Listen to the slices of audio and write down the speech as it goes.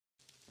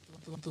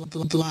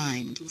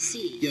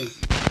BLIND.SEE. Yeah.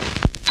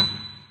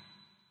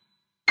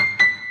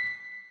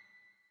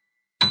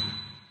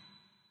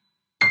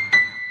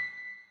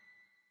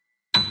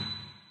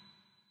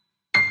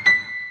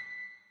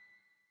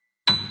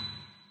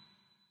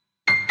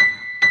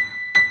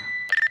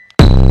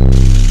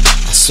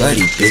 I swear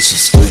these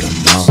bitches do the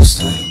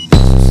most.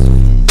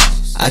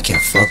 I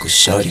can't fuck with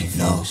shorty,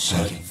 no.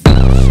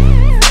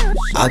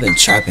 I've been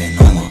trapping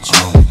on my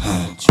own,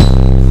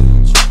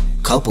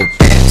 couple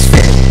bands for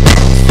the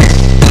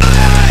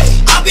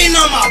I've been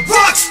on my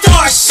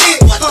Rockstar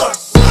shit. What the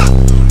fuck?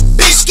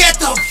 Bitch, get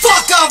the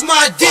fuck off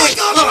my dick.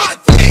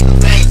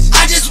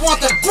 I just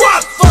want the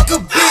guap, fuck a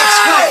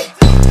bitch.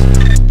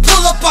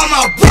 Pull up on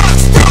my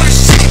Rockstar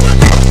shit.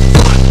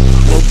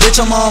 well, bitch,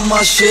 I'm on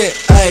my shit,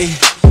 ayy.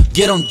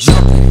 Get him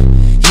jumping.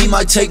 He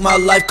might take my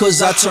life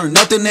cause I turn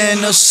nothing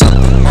into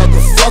something.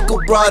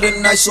 Motherfucker brought it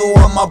nice, so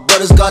all my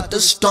brothers got the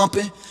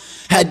stomping.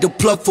 Had to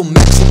plug for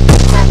Mexico,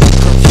 call me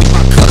cause he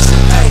my cousin,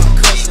 ayy.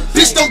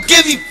 Bitch, don't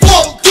give me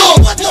fuck, go.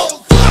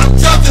 I'm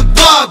driving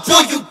by,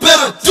 boy, you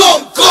better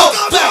don't go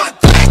back.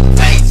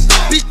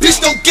 Bitch,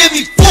 don't give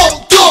me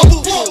fuck,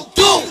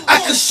 go. I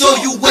can show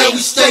you where we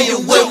stay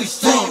and where we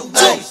from,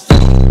 I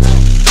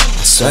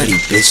swear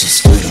these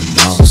bitches do the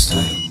most,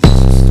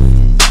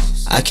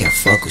 I can't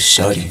fuck with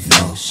shorty,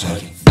 no.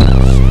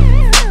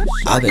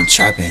 I've been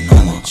trapping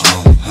on my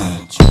own,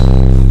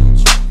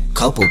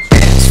 couple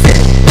bands for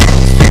the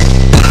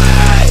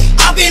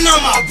I've been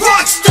on my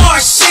Rockstar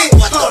shit.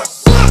 What the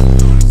fuck?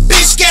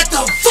 Bitch, get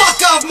the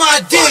fuck off my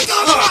dick.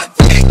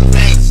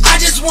 I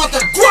just want the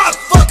guap,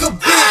 fuck a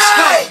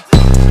bitch.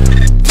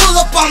 Pull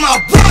up on my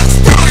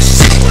Rockstar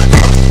shit.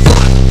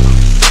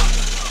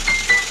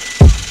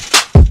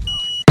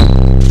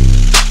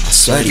 I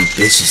swear these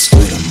bitches do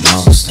the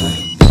most,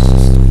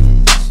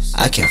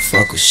 I can't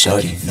fuck with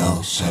shorty,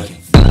 no.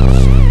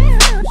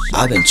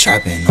 I've been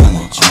trapping on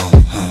my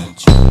own,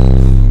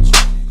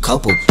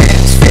 couple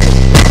bands for the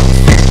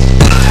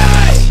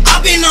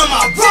I've been on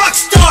my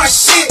Rockstar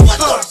shit. What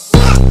the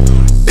fuck?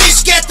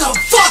 Bitch, get the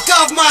fuck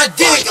off my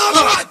dick.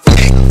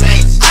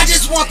 I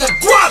just want the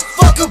guap,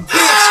 fuck a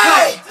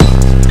bitch.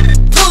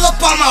 Pull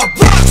up on my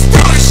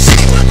Rockstar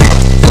shit.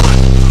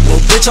 well,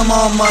 bitch, I'm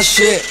on my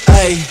shit,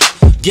 ayy.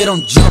 Get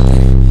him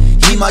jumping.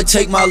 He might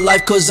take my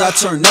life cause I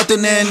turn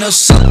nothing into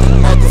something.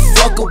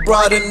 Motherfucker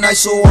brought it nice,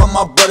 so all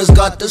my brothers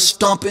got the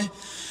stomping.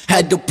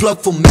 Had to plug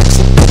for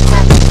Mexico,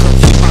 call me cause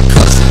he my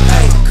cousin,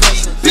 ayy.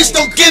 Bitch,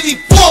 don't give me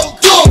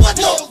fuck, go.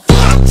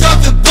 I'm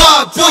driving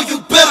by, boy,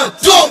 you better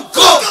don't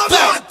go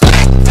back.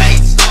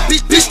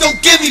 Bitch,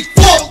 don't give me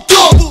fuck, go.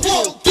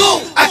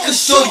 I can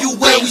show you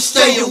where we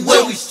stay and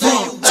where we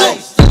from, I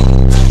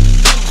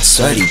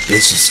swear these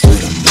bitches do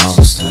the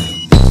most,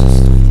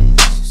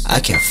 I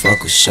can't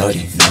fuck with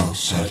shorty, no.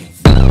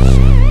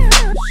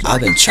 I've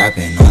been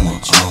trapping on my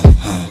own,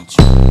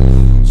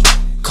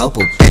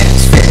 couple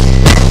bands for the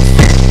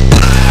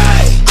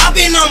I've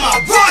been on my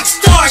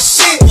Rockstar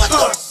shit. What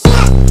the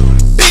fuck?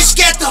 Bitch,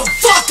 get the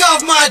fuck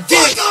off my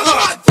dick.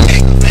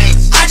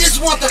 I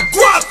just want the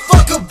guap,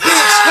 fuck a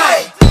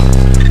bitch.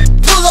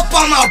 Pull up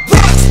on my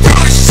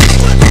Rockstar shit.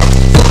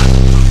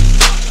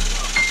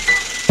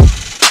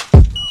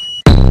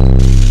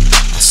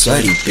 I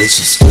swear these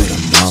bitches do the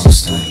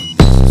most,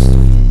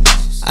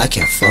 I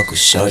can't fuck with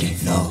shorty,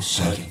 no.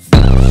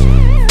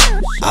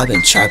 I've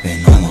been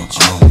trapping on my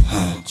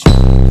own,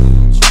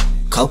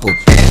 couple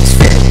bands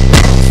for the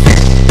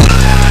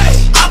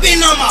I've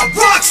been on my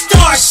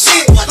Rockstar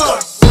shit. What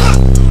the fuck?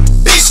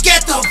 Bitch,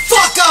 get the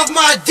fuck off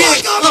my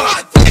dick.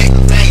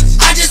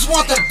 I just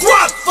want the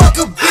guap, fuck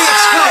a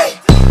bitch.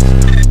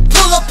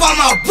 Pull up on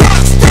my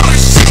Rockstar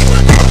shit.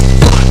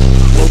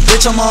 well,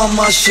 bitch, I'm on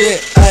my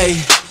shit,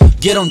 ayy.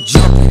 Get him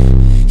jumping.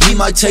 He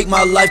might take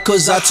my life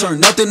cause I turn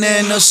nothing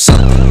into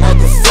something.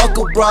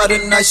 Motherfucker brought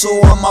it nice, so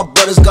all my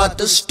brothers got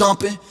the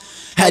stomping.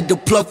 Had to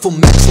plug for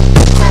Mexico,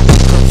 call me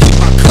cause he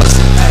my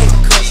cousin, ayy.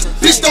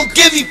 Bitch, don't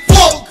give me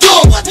fuck,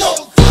 go.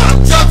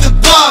 I'm driving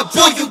by,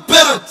 boy, you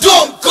better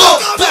don't go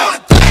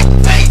back.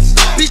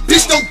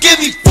 Bitch, don't give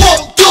me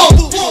fuck, go.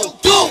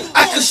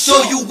 I can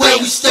show you where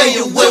we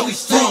stay and where we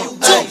from,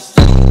 I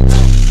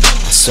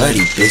swear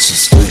these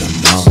bitches do the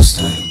most,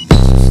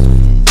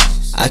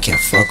 I can't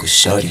fuck with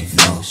shorty,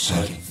 no.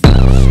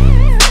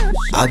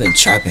 I've been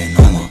trapping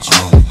on my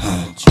own,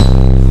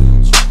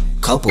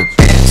 couple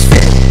bands for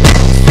the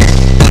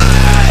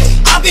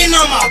I've been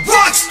on my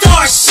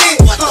Rockstar shit.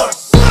 What the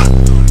fuck?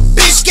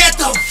 Bitch, get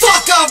the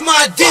fuck off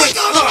my dick.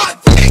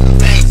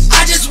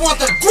 I just want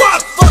the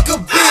guap, fuck a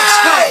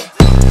bitch.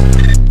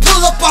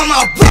 Pull up on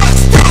my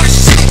Rockstar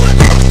shit.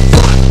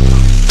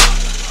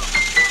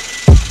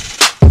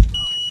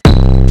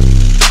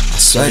 I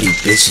swear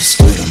these bitches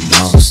do the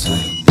most,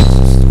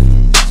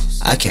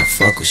 I can't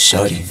fuck with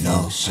shorty,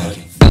 no.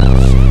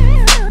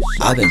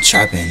 I've been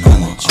trapping on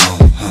my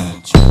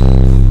own,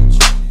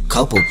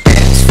 couple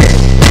bands for the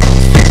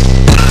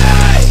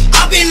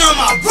I've been on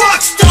my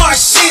Rockstar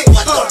shit.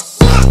 What the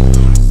fuck?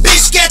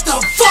 Bitch, get the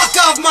fuck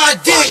off my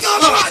dick.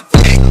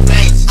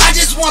 I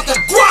just want the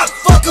guap,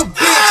 fuck a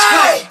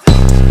bitch.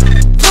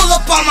 Pull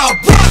up on my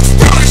Rockstar.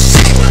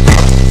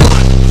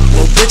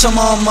 bitch, I'm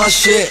on my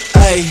shit,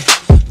 ayy,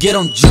 get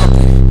him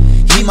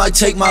jumping. He might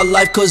take my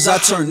life cause I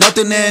turn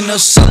nothing into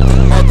something.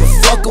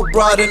 Motherfucker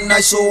brought a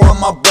knife so all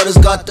my brothers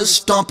got the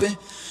stomping.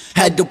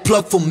 Had to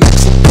plug from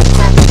Mexico,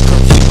 call me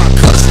cause he my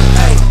cousin,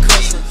 ayy.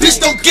 Bitch,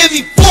 don't give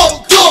me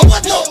fuck, go.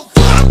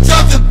 I'm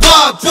dropping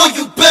by, boy,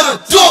 you better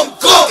don't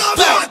go.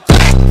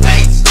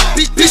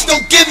 Bitch,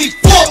 don't give me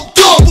fuck,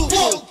 go.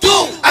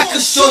 I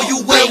can show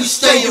you where we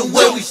stay and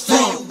where we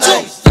from,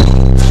 ayy.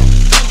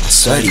 I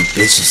swear these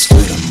bitches do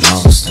the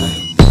most.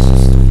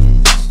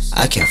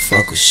 I can't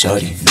fuck with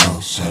shorty,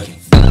 no.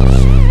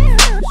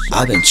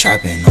 I've been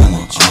trapping on my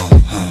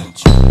own,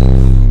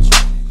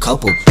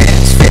 couple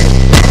bands for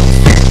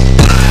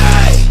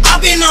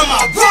I've been on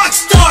my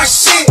Rockstar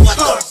shit. What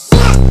the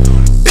fuck?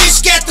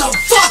 Bitch, get the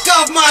fuck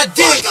off my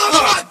dick.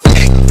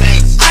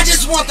 I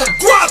just want the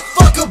guap,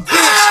 fuck a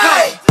bitch.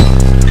 Hey,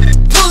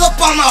 pull up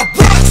on my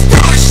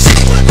Rockstar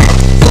shit. What the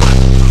fuck?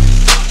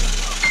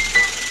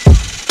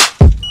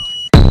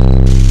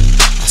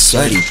 I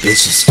swear these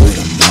bitches do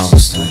the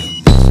most.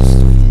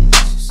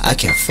 I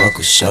can't fuck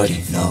with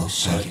shorty, no.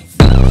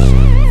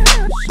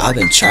 I've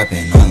been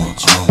trapping on my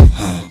own,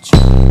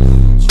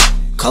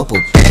 couple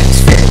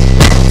bands for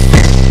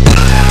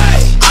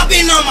I've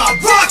been on my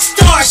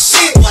Rockstar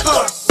shit. What the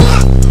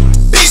fuck?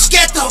 Bitch,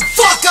 get the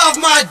fuck off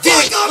my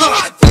dick.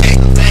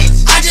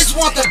 I just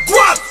want the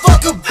guap,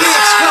 fuck a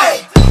bitch.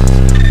 Hey,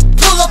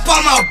 pull up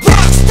on my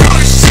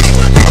Rockstar shit.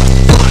 What the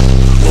fuck?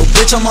 Well,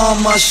 bitch, I'm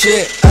on my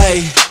shit,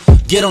 ayy,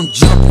 get him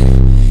jumping.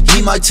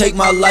 He might take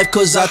my life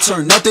cause I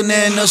turn nothing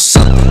into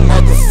something.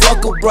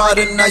 Motherfucker brought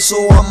a knife so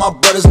all my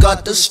brothers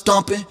got the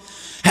stomping.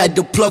 Had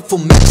to plug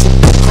from Mexico,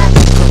 call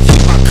me cause he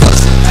my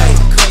cousin, ayy.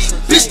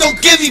 Bitch, don't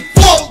give me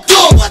fuck,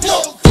 go.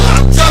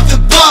 I'm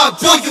dropping by,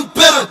 boy, you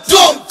better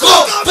don't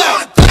go.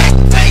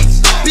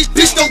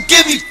 Bitch, don't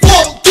give me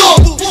fuck, go.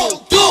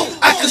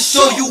 I can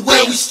show you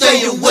where we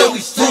stay and where we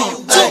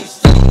from, ayy.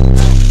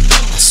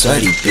 I swear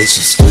these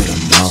bitches do the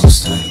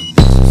most.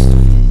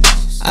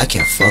 I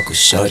can't fuck with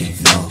shorty,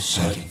 no.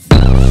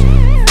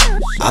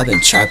 I've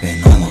been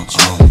trapping on my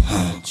own,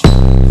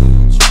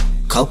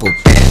 couple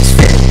bands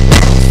for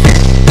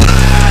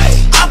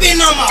I've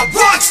been on my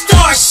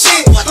Rockstar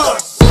shit. What the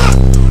fuck?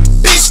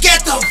 Bitch,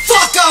 get the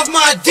fuck off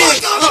my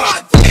dick.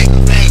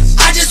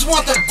 I just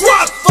want the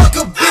guap, fuck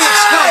a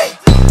bitch. Hey,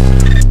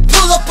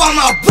 pull up on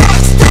my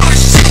Rockstar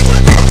shit.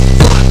 What the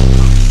fuck?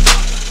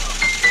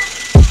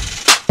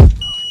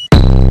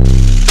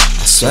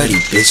 I swear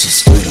these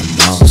bitches do the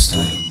most.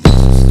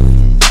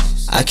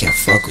 I can't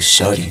fuck with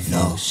shorty,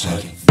 no.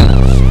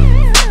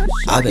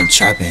 I've been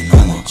trapping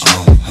on my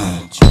own,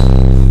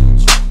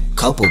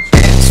 couple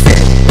bands for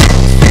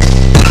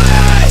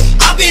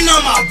I've been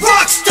on my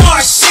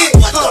Rockstar shit.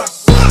 What the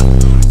fuck?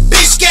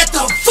 Bitch, get the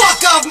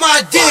fuck off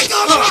my dick.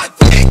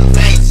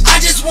 I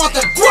just want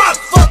the guap,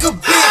 fuck a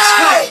bitch.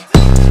 Hey,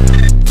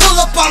 pull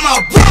up on my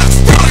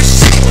Rockstar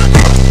shit. What the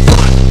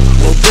fuck?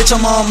 Well, bitch,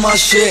 I'm on my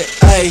shit,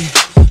 ayy,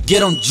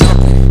 get him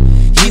jumping.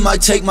 He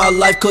might take my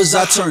life cause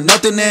I turn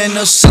nothing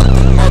into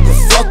something.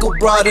 Motherfucker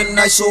brought a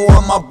knife so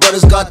all my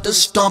brothers got the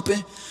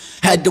stomping.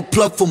 Had to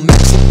plug from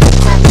Mexico,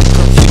 call me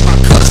cause he my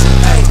cousin,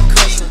 ayy.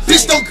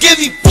 Bitch, don't give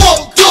me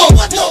fuck, go.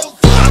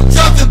 I'm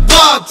dropping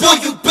by, boy,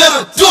 you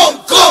better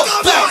don't go.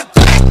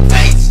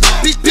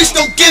 Bitch,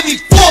 don't give me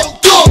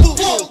fuck, go.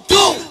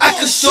 I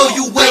can show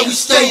you where we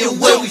stay and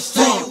where we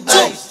from,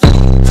 ayy.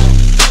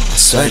 I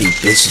swear these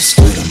bitches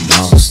do the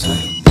most.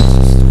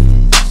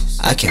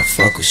 I can't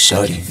fuck with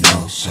shorty,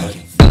 no.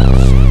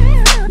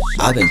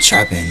 I've been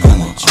trapping on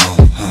my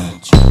own,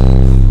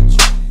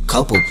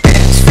 couple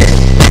bands for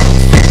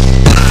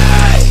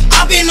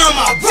I've been on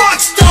my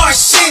Rockstar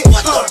shit.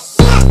 What the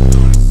fuck?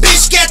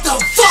 Bitch, get the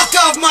fuck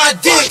off my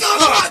dick.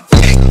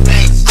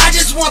 I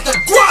just want the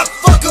guap,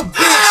 fuck a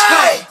bitch.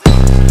 Hey,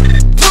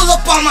 pull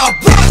up on my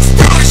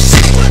Rockstar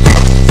shit. What the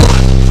fuck?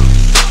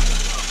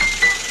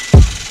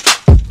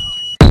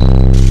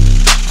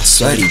 I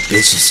swear these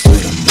bitches do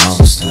the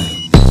most.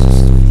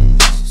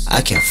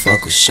 I can't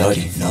fuck with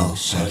shorty, no.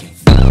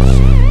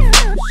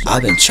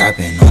 I've been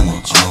trapping on my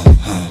own,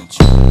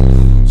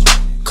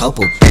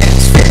 couple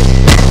bands for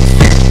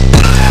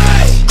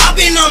I've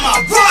been on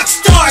my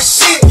Rockstar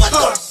shit. What the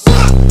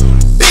fuck?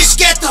 Bitch,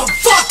 get the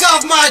fuck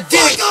off my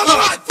dick.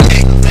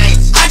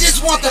 I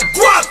just want the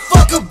guap,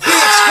 fuck a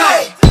bitch.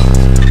 Hey,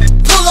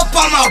 pull up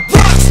on my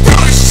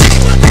Rockstar shit.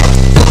 What the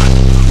fuck?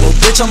 Well,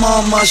 bitch, I'm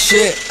on my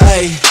shit,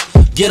 ayy,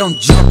 get him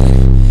jumping.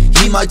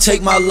 He might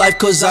take my life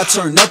cause I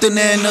turn nothing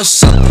into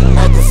something.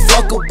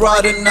 Motherfucker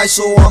brought a knife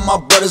so all my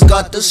brothers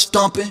got the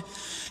stomping.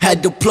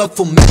 Had to plug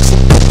from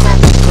Mexico, call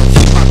me cause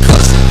he my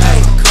cousin,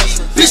 ayy.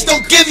 Bitch,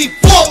 don't give me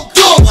fuck,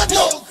 go.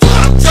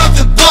 I'm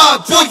dropping by,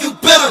 boy, you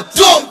better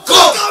don't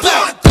go.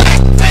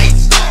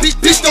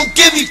 Bitch, don't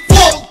give me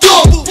fuck,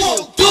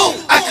 go.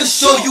 I can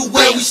show you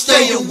where we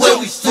stay and where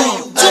we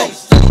from, ayy.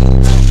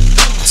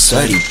 I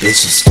swear these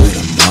bitches do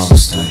the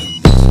most.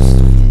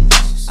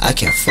 I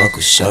can't fuck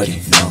with shorty,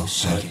 no.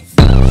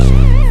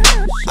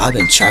 I've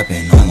been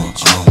trapping on my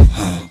own,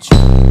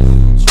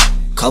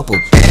 couple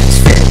bands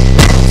for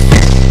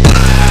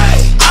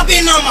I've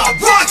been on my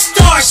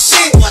Rockstar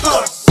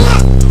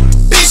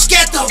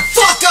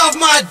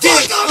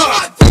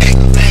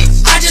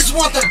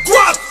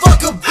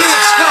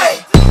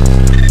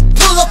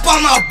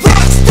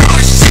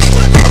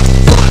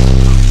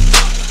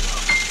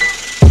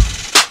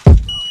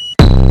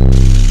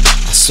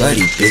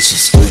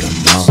bitches do the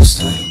most.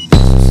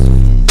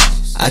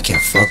 I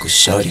can't fuck with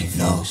shorty,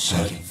 no.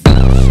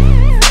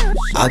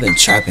 I've been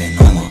trapping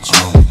on my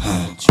own,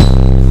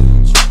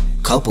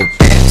 couple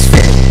bands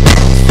for the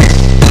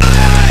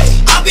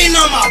I've been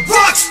on my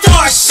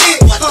Rockstar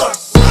shit. What the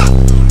fuck?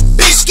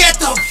 Bitch, get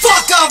the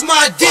fuck off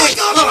my dick.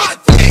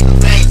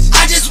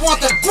 I just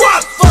want the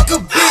guap, fuck a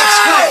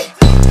bitch.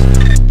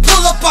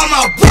 Pull up on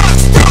my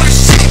Rockstar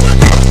shit.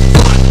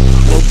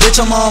 Well, bitch,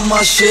 I'm on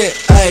my shit,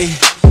 ayy.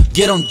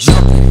 Get him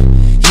jumping.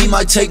 He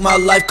might take my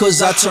life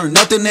cause I turn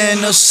nothing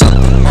into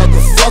something.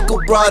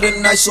 Motherfucker brought it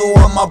nice, so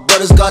all my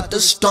brothers got the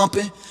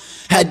stomping.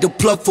 Had to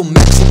plug for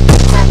Mexico,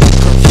 call me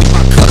cause he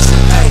my cousin,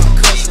 ayy.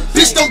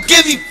 Bitch, don't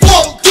give me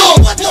fuck, go.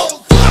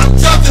 I'm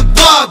driving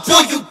by,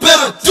 boy, you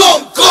better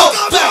don't go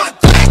back.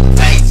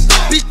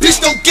 Bitch,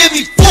 don't give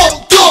me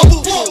fuck,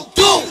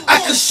 go. I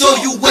can show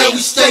you where we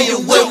stay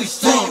and where we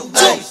from,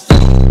 I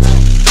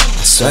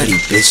swear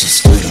these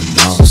bitches do the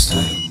most.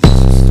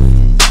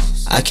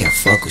 I can't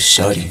fuck with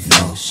shorty,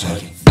 no.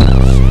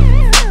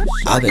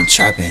 I've been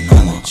trapping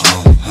on my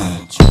own,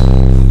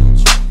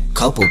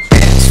 couple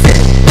bands for the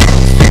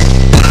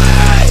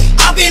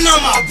I've been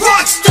on my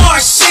Rockstar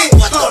shit.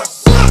 What the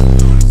fuck?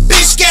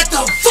 Bitch, get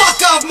the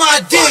fuck off my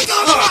dick.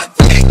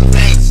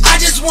 I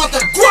just want the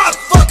guap,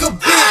 fuck a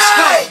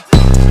bitch.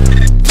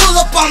 Pull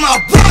up on my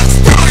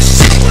Rockstar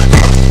shit.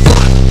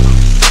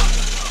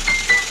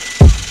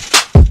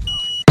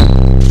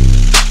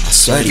 I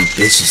swear these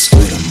bitches do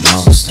the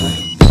most.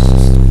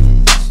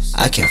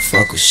 I can't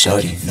fuck with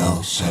shorty,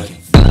 no.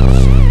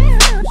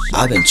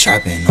 I've been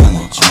trapping on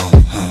my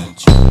own,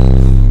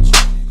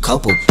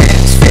 couple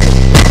bands for the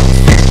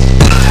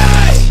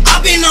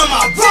I've been on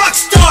my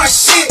Rockstar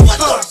shit. What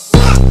the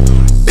fuck?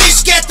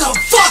 Bitch, get the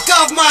fuck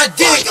off my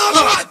dick.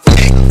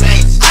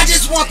 I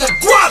just want the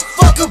guap,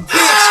 fuck a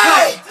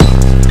bitch.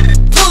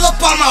 Pull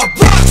up on my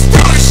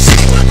Rockstar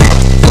shit.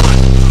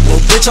 Well,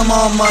 bitch, I'm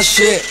on my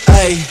shit,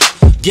 ayy.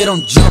 Get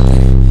him jumping.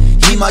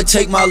 He might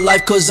take my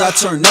life cause I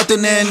turn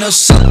nothing into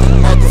something.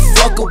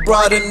 Motherfucker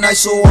brought it nice,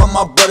 so all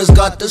my brothers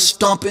got the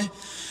stomping.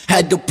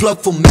 Had to plug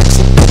for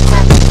Mexico,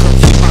 call me cause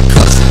he my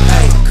cousin,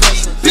 ayy.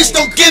 Bitch,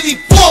 don't give me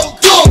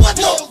fuck, go.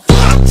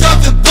 I'm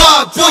driving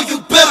by, boy,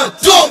 you better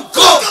don't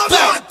go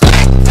back.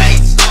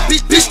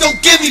 Bitch,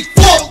 don't give me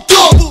fuck,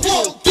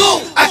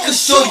 go. I can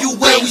show you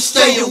where we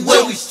stay and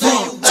where we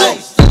from, I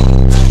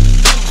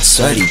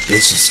swear these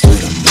bitches do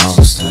the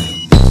most.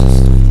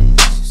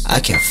 I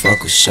can't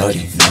fuck with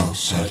shorty, no.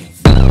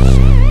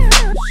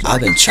 I've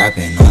been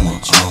trapping on my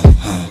own,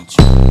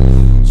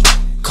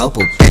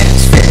 couple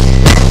bands for the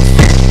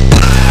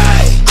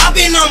I've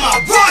been on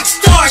my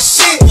Rockstar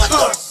shit. What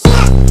the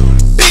fuck?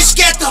 Bitch,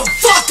 get the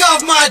fuck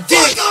off my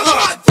dick.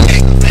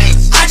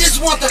 I just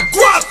want the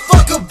guap,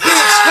 fuck a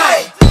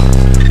bitch.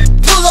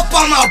 Pull up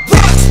on my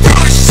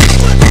Rockstar shit.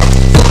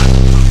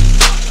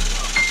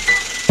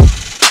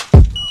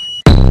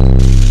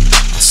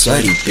 I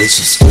swear these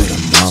bitches do the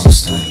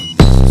most.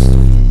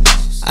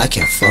 I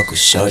can't fuck with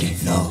shorty,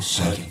 no.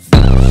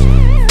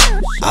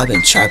 I've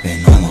been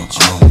trapping on my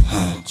own,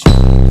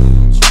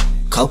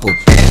 couple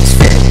bands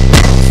for the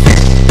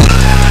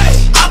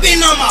I've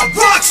been on my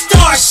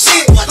Rockstar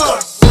shit. What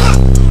the fuck?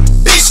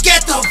 Bitch,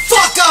 get the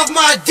fuck off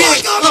my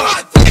dick.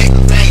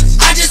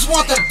 I just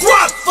want the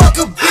guap, fuck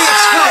a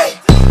bitch.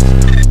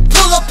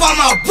 Pull up on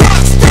my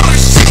Rockstar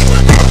shit.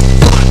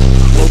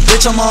 Well,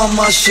 bitch, I'm on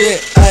my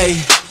shit, ayy.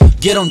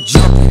 Get him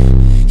jumping.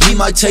 He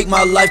might take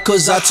my life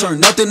cause I turn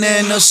nothing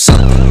into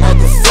something.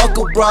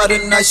 Motherfucker brought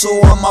it nice, so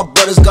all my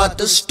brothers got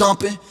the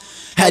stomping.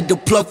 Had to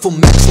plug for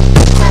Mexico,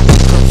 call me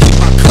cause he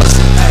my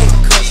cousin, ayy.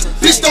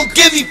 Bitch, don't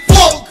give me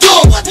fuck,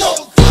 go. I'm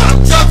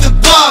driving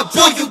by,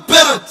 boy, you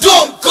better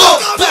don't go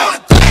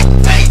back.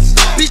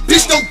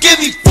 Bitch, don't give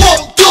me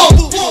fuck, go.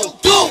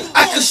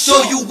 I can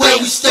show you where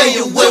we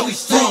stay and where we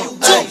from,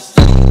 I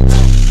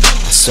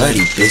swear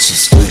these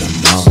bitches do the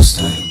most.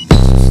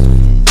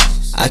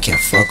 I can't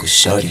fuck with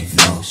shorty,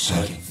 no.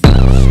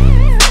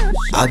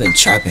 I've been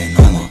trapping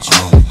on my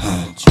own,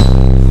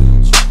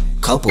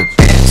 couple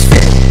bands for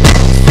the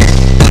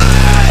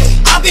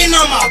I've been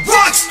on my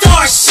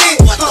Rockstar shit.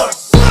 What the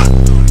fuck?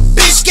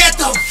 Bitch, get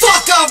the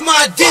fuck off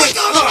my dick.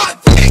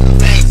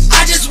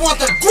 I just want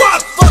the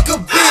guap, fuck a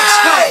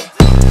bitch.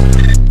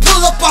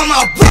 Pull up on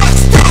my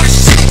Rockstar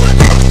shit.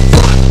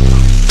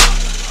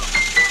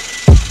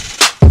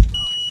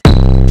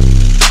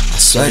 I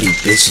swear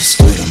these bitches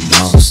do the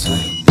most.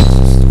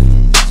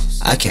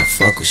 I can't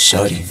fuck with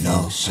shorty,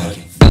 no.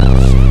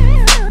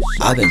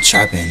 I've been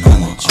trapping on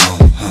my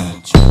own,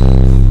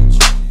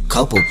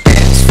 couple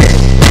bands for the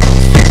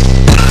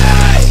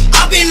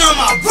I've been on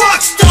my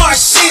Rockstar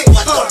shit.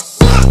 What the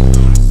fuck?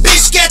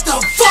 Bitch, get the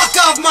fuck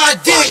off my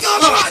dick.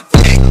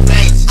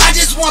 I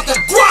just want the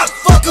guap,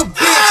 fuck a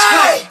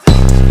bitch.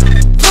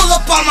 Pull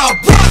up on my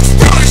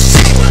Rockstar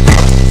shit.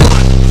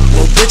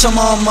 Well, bitch, I'm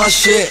on my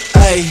shit,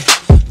 ayy.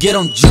 Get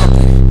him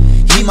jumping.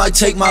 He might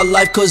take my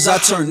life cause I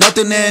turn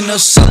nothing into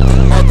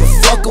something.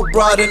 Motherfucker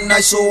brought it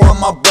nice, so all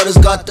my brothers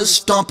got the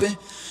stomping.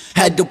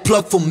 Had to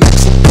plug for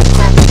Mexico,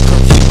 call me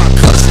cause he my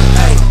cousin,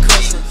 ayy.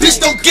 Bitch,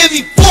 don't give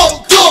me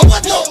fuck, go.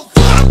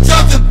 I'm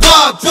driving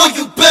by, boy,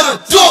 you better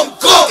don't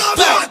go.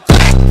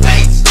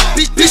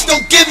 Bitch,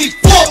 don't give me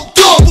fuck,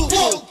 go.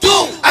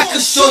 I can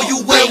show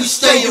you where we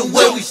stay and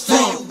where we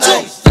from.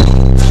 I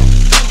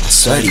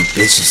swear these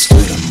bitches do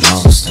the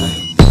most.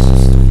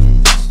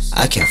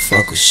 I can't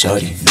fuck with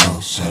shorty,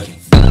 no.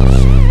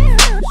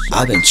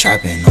 I've been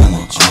trapping on my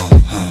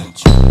own,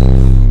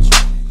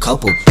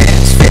 couple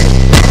bands for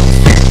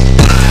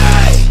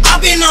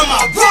I've been on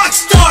my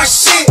Rockstar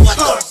shit. What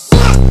the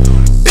fuck?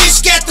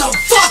 Bitch, get the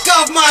fuck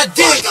off my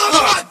dick.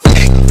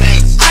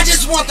 I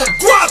just want the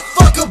guap,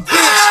 fuck a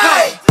bitch.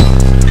 Hey,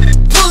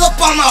 pull up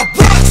on my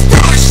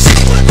Rockstar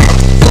shit. What the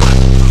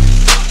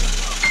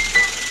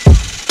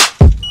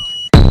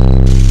fuck?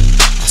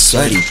 I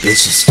swear these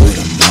bitches do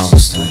the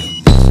most.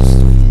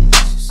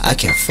 I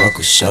can't fuck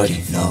with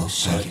shorty, no.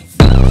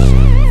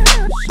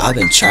 I've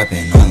been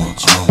trapping on my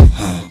own,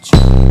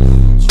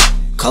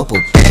 couple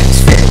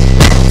bands for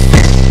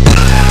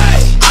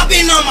I've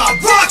been on my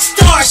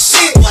Rockstar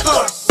shit. What the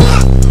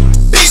fuck?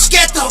 Bitch,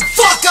 get the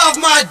fuck off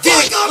my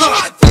dick.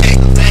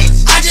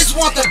 I just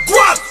want the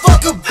guap,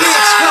 fuck a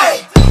bitch.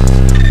 Hey,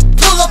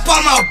 pull up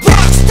on my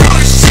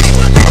Rockstar shit.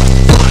 What the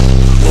fuck?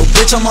 Well,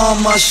 bitch, I'm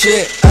on my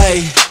shit,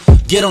 ayy,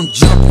 get him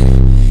jumping.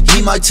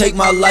 He might take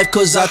my life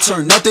cause I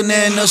turn nothing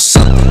into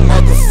something.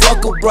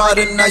 Motherfucker brought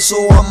a knife, so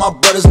all my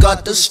brothers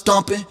got the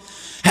stomping.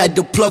 Had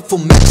to plug for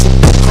Mexico,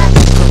 cause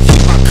he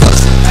my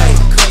cousin, ayy.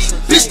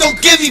 Bitch, don't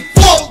give me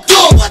fuck,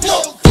 go.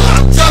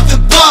 I'm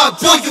driving by,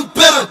 boy, you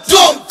better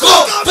don't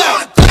go.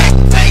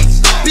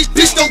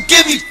 Bitch, don't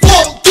give me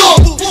fuck, go.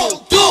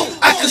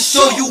 I can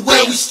show you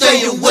where we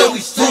stay and where we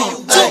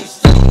from, ayy.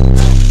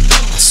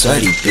 I swear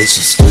these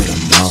bitches do the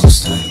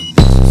most.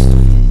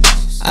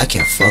 I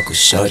can't fuck with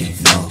shorty,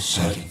 no.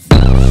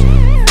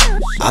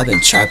 I've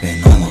been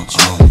trapping on my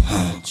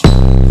own,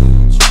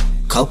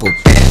 couple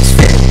bands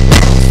for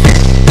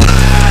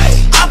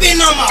I've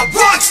been on my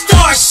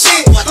Rockstar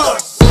shit. What the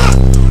fuck?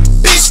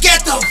 Bitch,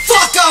 get the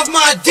fuck off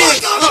my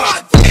dick.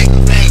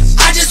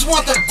 I just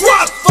want the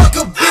guap, fuck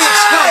a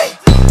bitch. Hey,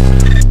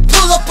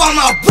 pull up on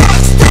my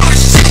Rockstar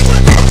shit.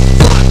 What the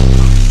fuck?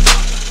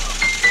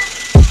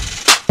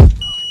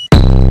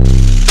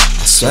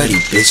 I swear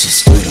these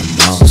bitches do the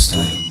most.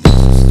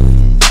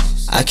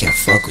 I can't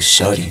fuck with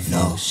shorty,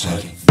 no.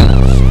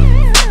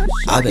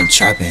 I've been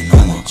trapping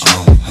on my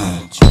own,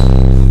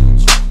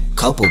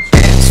 couple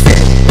bands for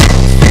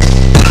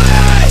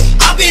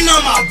I've been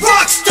on my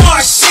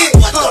Rockstar shit.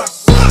 What the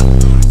fuck?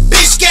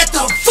 Bitch, get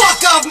the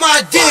fuck off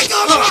my dick.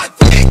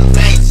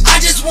 I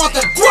just want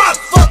the guap,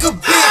 fuck a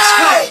bitch.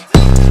 Hey,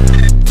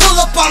 pull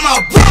up on my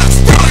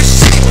Rockstar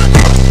shit. What the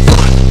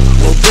fuck?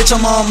 Well, bitch,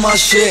 I'm on my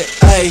shit,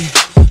 ayy,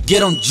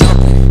 get him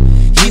jumping.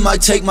 He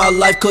might take my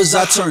life cause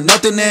I turn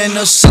nothing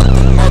into something.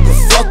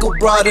 Motherfucker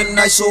brought a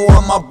knife, so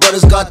all my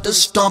brothers got the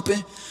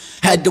stomping.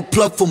 Had to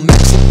plug for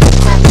Mexico,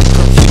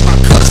 cause he my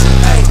cousin,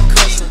 ayy.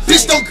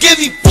 Bitch, don't give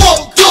me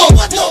fuck, go.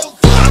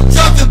 I'm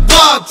driving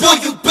by, boy,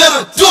 you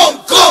better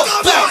don't go.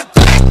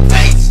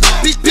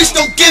 Bitch,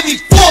 don't give me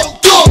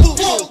fuck, go.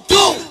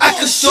 I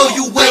can show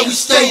you where we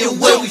stay and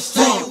where we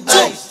from,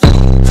 ayy.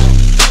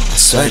 I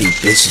swear these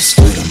bitches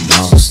do the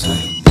most.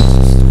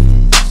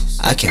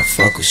 I can't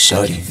fuck with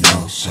shorty,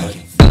 no.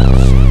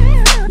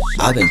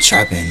 I've been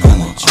trapping on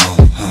my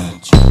own,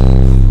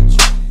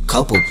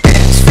 couple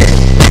bands for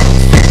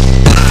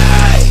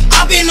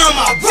I've been on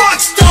my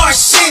Rockstar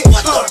shit.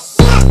 What the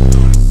fuck?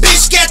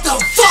 Bitch, get the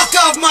fuck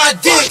off my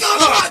dick.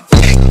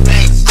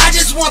 I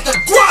just want the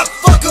guap,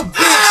 fuck a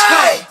bitch.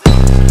 Hey,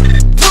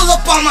 pull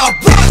up on my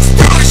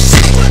Rockstar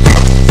shit. What the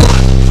fuck?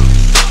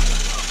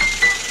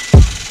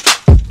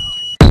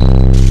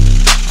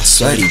 I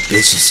swear these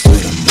bitches do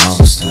the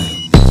most.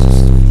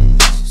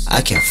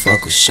 I can't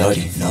fuck with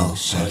shorty, no.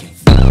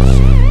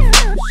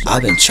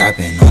 I've been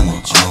trapping on my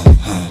own,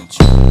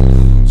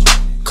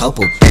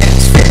 couple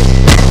bands for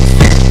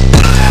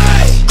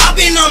I've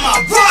been on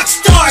my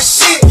Rockstar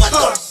shit. What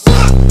the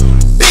fuck?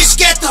 Bitch,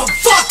 get the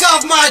fuck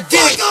off my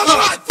dick.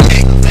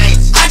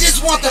 I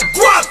just want the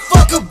guap,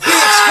 fuck a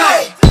bitch.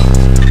 Hey,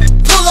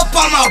 pull up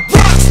on my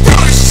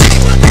Rockstar shit.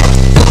 What the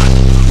fuck?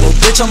 Well,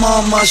 bitch, I'm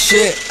on my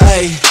shit,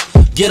 ayy,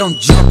 get him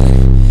jumping.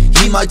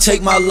 He might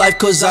take my life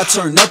cause I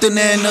turn nothing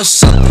into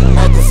something.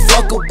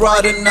 Motherfucker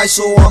brought a knife,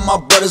 so all my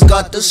brothers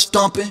got the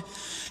stomping.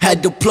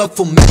 Had to plug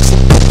for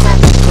Mexico,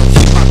 cause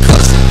he my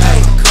cousin,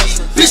 ayy.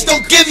 Bitch,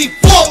 don't give me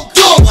fuck,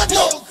 go.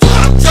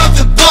 I'm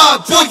driving by,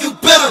 boy, you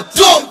better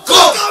don't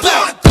go.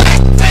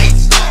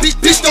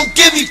 Bitch, don't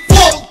give me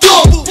fuck,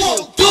 go.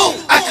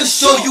 I can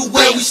show you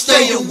where we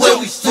stay and where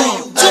we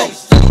from, ayy.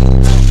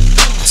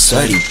 I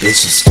swear these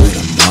bitches do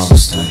the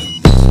most.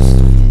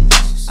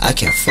 I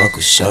can't fuck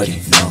with shorty,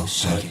 no.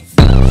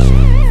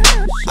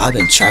 I've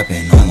been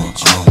trapping on my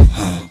own,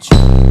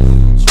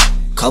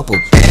 couple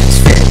bands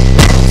for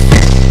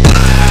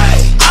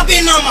I've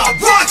been on my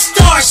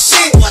Rockstar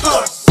shit. What the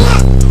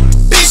fuck?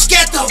 Bitch,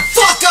 get the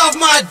fuck off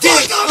my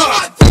dick.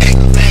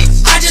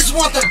 I just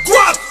want the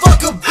guap,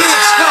 fuck a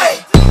bitch.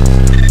 Hey,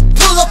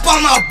 pull up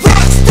on my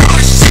Rockstar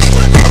shit.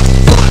 What the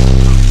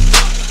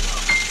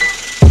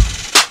fuck?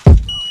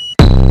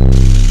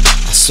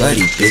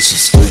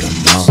 bitches do the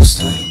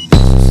most.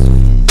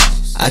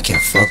 I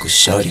can't fuck with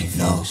shorty,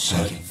 no.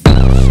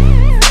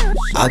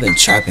 I've been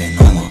trapping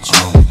on my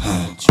own,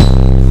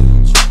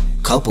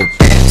 couple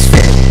bands for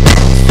the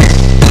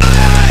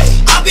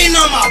I've been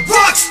on my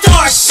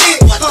Rockstar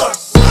shit. What the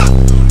fuck?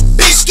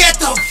 Bitch, get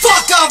the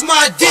fuck off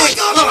my dick.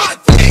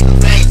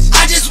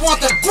 I just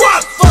want the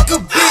guap, fuck a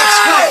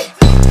bitch.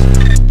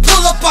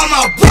 Pull up on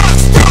my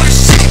Rockstar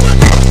shit.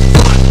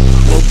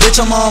 Well, bitch,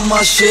 I'm on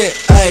my shit,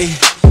 ayy.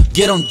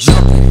 Get him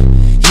jumping.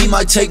 He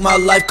might take my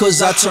life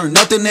cause I turn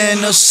nothing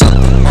into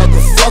something.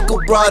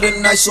 Motherfucker brought it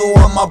nice, so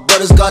all my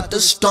brothers got the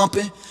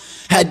stomping.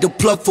 Had to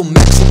plug for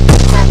Mexico,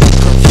 call me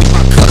cause he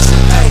my cousin,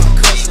 ayy.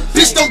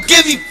 Bitch, don't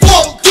give me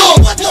fuck, go.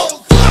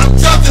 I'm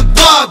driving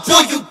by,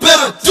 boy, you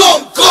better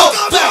don't go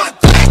back.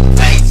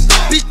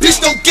 Bitch,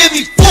 don't give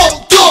me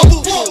fuck,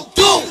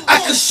 go. I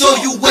can show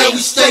you where we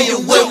stay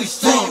and where we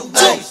from,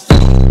 ayy.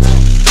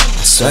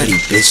 I swear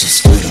these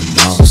bitches do the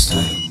most.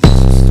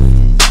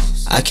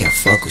 I can't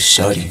fuck with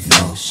shorty,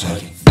 no.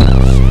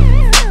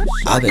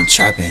 I've been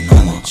trapping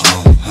on my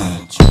own,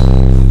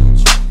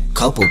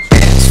 couple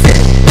bands for the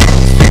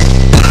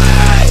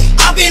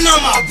I've been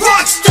on my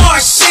Rockstar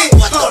shit.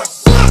 What the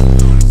fuck?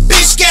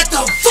 Bitch, get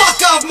the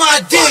fuck off my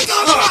dick.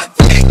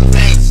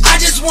 I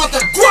just want the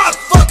guap,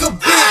 fuck a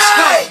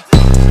bitch.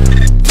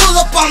 Pull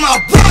up on my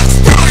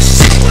Rockstar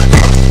shit.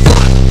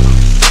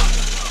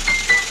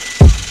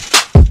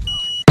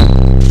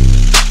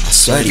 I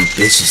swear these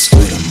bitches do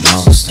the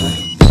most.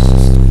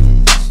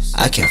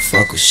 I can't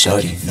fuck with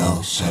shorty,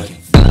 no.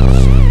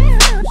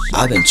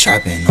 I've been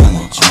trapping on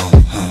my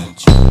own,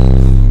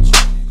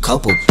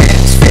 couple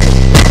bands for the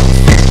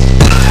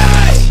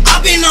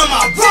I've been on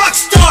my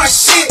Rockstar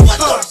shit. What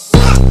the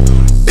fuck?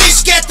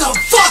 Bitch, get the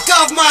fuck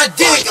off my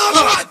dick.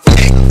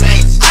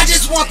 I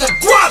just want the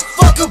guap,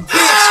 fuck a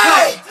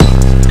bitch.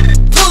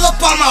 Pull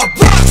up on my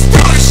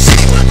Rockstar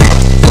shit.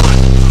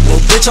 Well,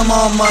 bitch, I'm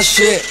on my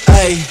shit,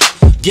 ayy.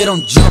 Get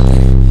him jumping.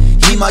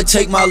 He might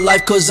take my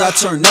life cause I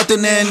turn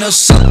nothing into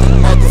something.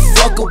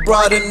 Motherfucker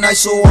brought it nice,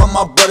 so all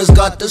my brothers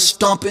got the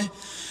stomping.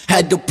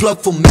 Had to plug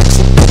for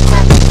Mexico,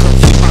 call me cause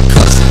he my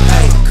cousin,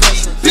 ayy.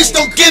 Bitch,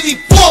 don't give me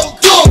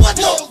fuck, go.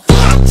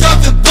 I'm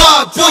driving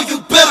by, boy,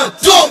 you better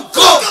don't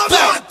go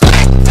back.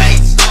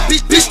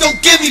 Bitch,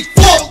 don't give me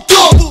fuck,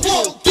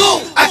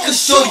 go. I can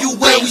show you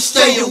where we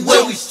stay and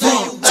where we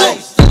from, ayy.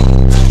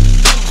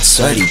 I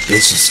swear these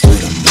bitches do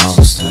the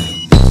most.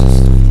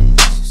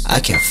 I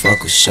can't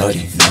fuck with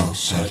shorty, no.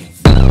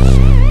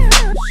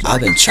 I've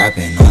been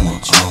trapping on my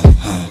own,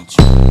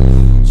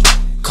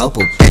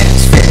 couple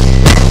bands for the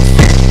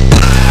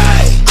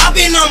I've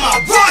been on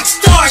my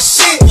Rockstar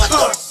shit. What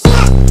the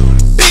fuck?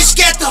 Bitch,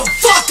 get the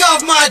fuck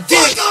off my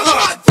dick.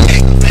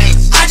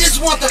 I just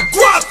want the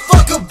guap,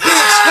 fuck a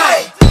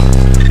bitch.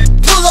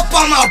 Pull up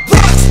on my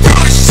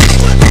Rockstar shit.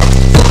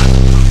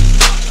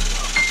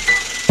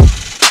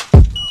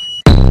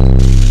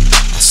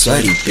 I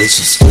swear these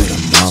bitches do the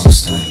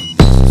most.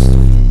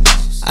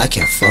 I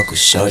can't fuck with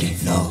shorty,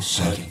 no.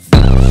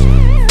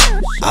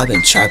 I've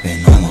been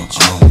trapping on my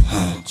own,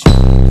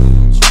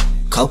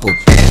 couple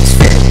bands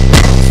for the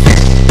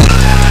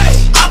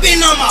I've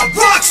been on my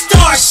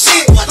Rockstar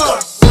shit. What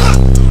the fuck?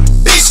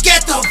 Bitch,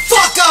 get the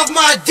fuck off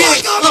my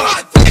dick.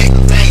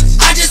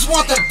 I just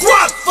want the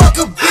guap, fuck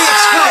a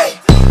bitch.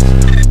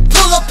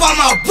 Pull up on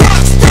my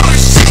Rockstar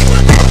shit.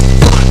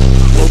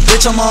 Well,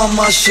 bitch, I'm on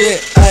my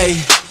shit,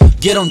 ayy.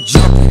 Get him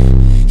jumping.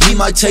 He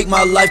might take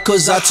my life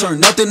cause I turn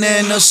nothing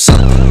into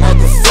something.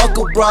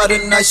 Motherfucker brought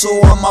it nice, so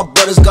all my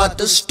brothers got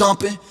the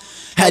stomping.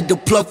 Had to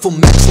plug for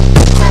Mexico,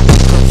 call me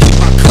cause he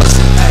my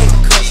cousin, ayy.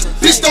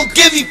 Bitch, don't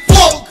give me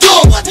fuck,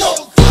 go.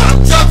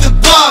 I'm driving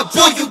by,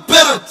 boy, you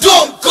better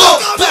don't go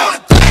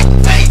back.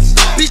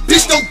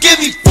 Bitch, don't give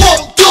me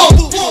fuck, go.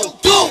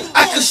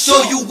 I can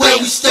show you where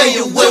we stay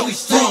and where we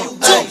from,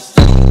 ayy.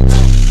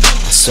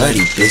 I swear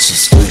these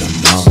bitches do the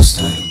most.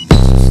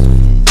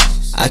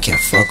 I can't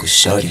fuck with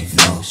shorty,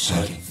 no.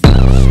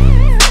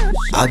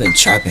 I've been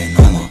trapping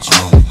on my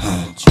own,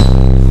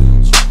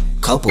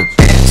 couple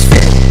bands for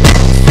the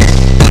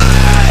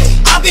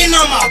I've been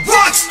on my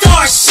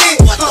Rockstar shit.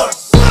 What the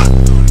fuck?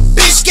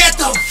 Bitch, get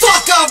the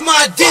fuck off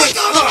my dick.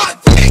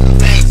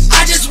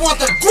 I just want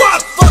the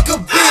guap, fuck a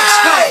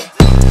bitch.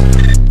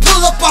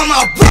 Pull up on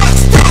my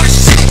Rockstar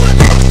shit.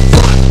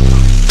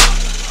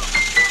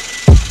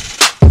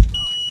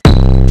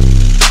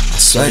 I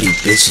swear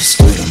these bitches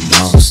do the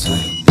most.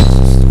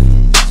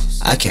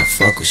 I can't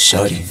fuck with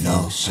shorty,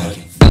 no.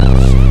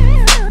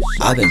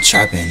 I've been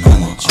trapping on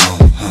my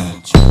own,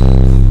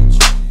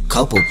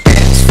 couple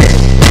bands for the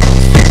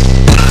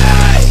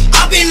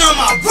I've been on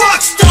my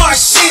Rockstar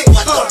shit.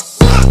 What the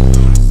fuck?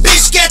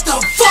 Bitch, get the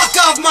fuck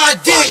off my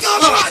dick.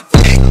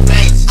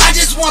 I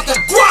just want the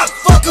guap,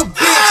 fuck a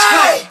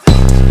bitch.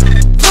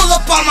 Pull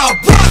up on my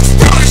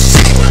Rockstar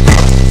shit.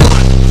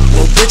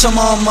 Well, bitch, I'm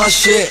on my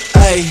shit,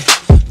 ayy.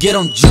 Get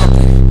him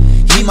jumping.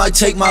 He might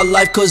take my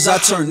life cause I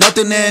turn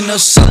nothing into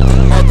something.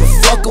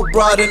 Motherfucker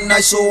brought it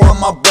nice, so all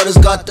my brothers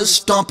got the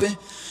stomping.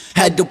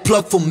 Had to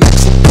plug for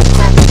Mexico,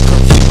 call me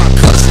cause he my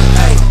cousin,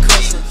 ayy.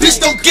 Bitch,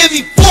 don't give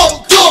me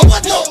fuck, go.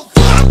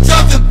 I'm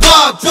driving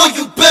by, boy,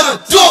 you better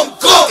don't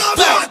go.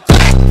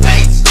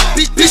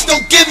 Bitch,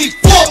 don't give me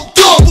fuck,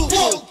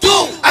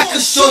 go. I can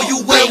show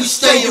you where we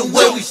stay and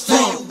where we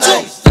from.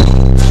 I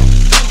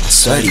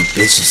swear these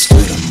bitches do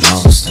the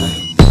most.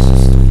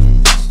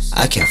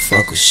 I can't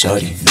fuck with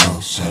shorty,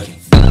 no.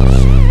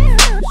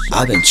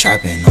 I've been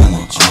trapping on my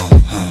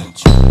own,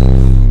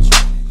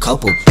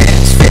 couple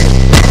bands for the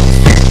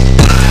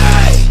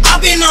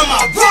I've been on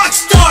my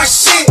Rockstar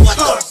shit. What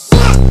the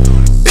fuck?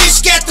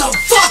 Bitch, get the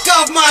fuck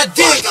off my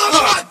dick.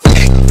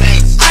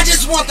 I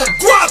just want the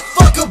guap,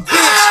 fuck a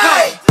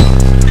bitch.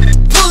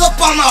 Pull up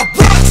on my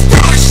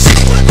Rockstar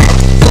shit. What the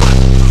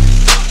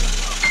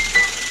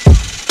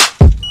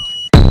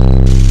fuck?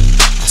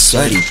 I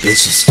swear these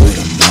bitches do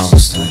the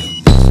most.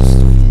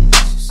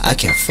 I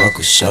can't fuck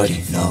with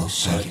shorty, no.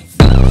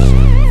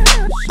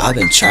 I've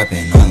been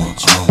trapping on my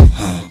own,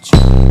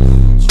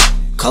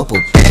 couple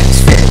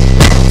bands for the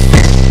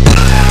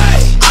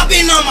I've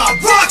been on my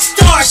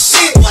Rockstar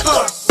shit. What the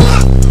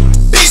fuck?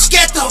 Bitch,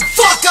 get the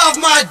fuck off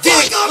my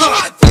dick.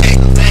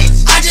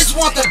 I just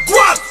want the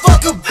guap,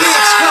 fuck a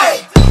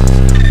bitch.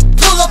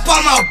 Pull up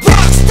on my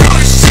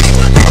Rockstar shit.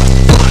 What the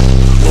fuck?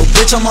 Well,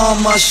 bitch, I'm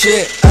on my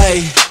shit,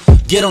 ayy.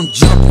 Get him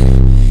jumping.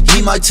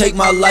 He might take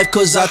my life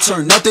cause I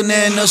turn nothing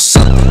into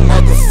something.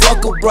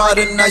 Motherfucker brought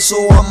a knife, so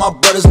all my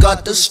brothers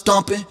got the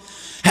stomping.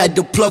 Had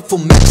to plug for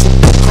Mexico,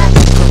 cause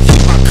he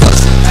my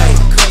cousin, ayy.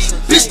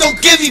 Bitch, don't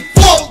give me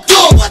fuck,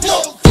 go.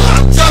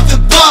 I'm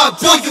driving by,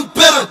 boy, you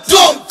better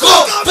don't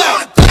go.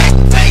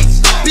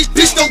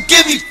 Bitch, don't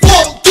give me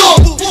fuck, go.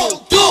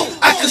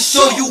 I can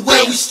show you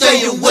where we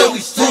stay and where we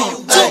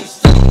from, ayy.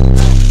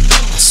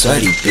 I swear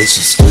these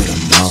bitches do the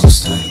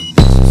most.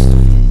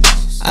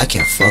 I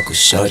can't fuck with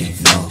shorty,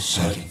 no.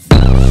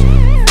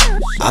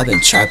 I've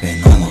been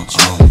trapping on my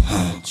own,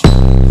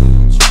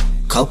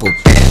 couple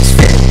bands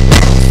for the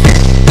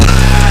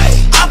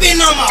I've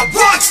been on my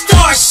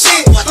Rockstar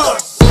shit. What the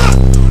fuck?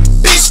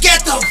 Bitch,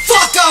 get the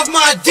fuck off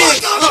my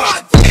dick.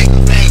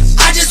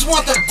 I just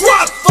want the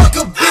guap, fuck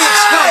a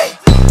bitch.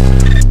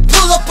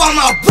 Pull up on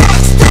my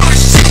Rockstar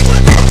shit.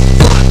 What the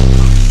fuck?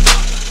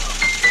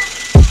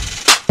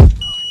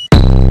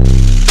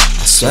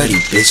 I swear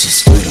these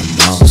bitches do the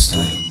most.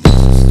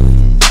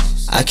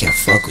 I can't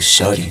fuck with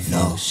shorty,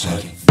 no.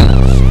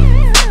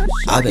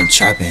 I've been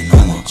trapping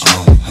on my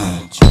own,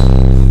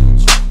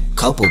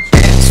 couple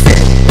bands for the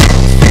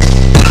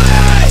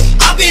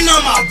I've been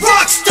on my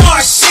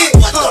Rockstar shit.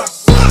 What the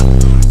fuck?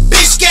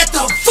 Bitch, get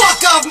the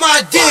fuck off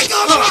my dick.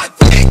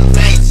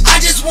 I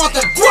just want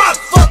the guap,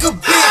 fuck a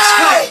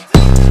bitch.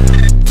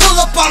 Pull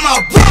up on my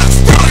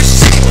Rockstar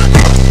shit. What the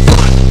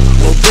fuck?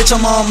 Well, bitch,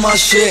 I'm on my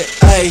shit,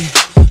 ayy.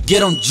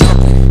 Get him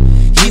jumping.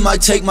 He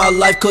might take my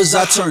life cause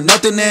I turn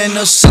nothing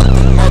into something.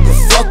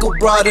 Motherfucker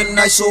brought a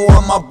knife, so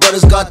all my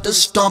brothers got the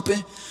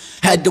stomping.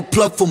 Had to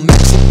plug for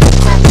Mexico,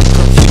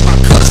 cause he my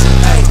cousin,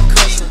 ayy.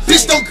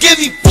 Bitch, don't give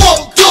me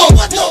fuck, go.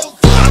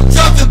 I'm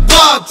driving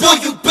by, boy,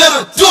 you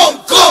better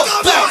don't go.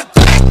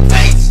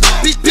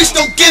 Bitch,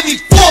 don't give me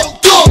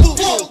fuck, go.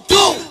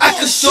 I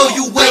can show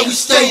you where we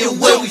stay and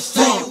where we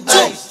from,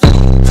 ayy.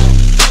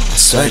 I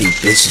swear these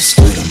bitches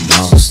do the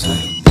most.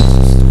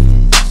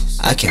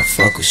 I can't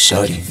fuck with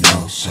shorty,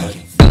 no.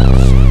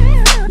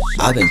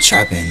 I've been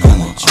trapping on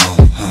my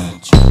own,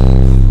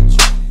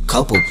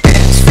 couple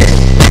bands for the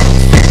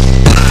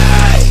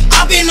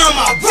I've been on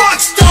my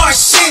Rockstar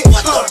shit.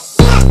 What the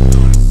fuck?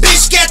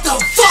 Bitch, get the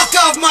fuck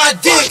off my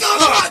dick.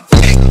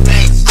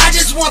 I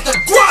just want the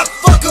guap,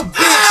 fuck a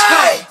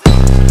bitch.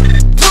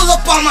 Pull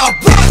up on my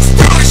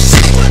Rockstar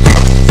shit. What the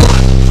fuck?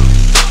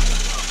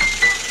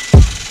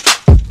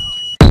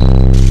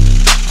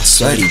 I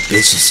swear these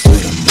bitches do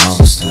the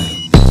most.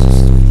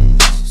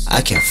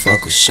 I can't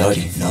fuck with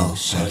shorty, no.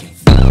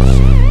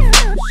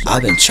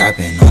 I've been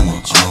trapping on my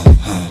own,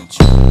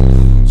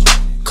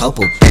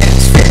 couple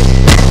bands for the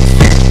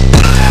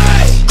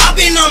I've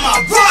been on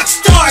my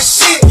Rockstar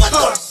shit. What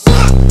the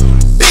fuck?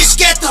 Bitch,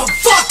 get the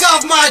fuck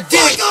off my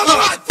dick.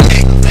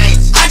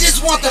 I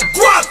just want the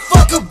guap,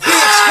 fuck a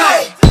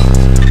bitch.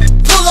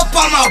 Pull up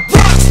on my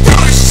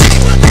Rockstar shit.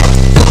 What the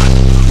fuck?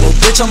 Well,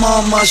 bitch, I'm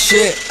on my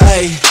shit,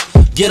 ayy.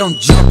 Get him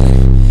jumping.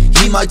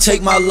 He might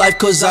take my life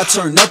cause I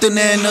turn nothing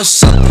into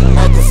something.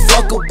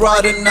 Motherfucker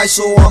brought a knife,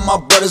 so all my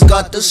brothers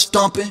got the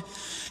stomping.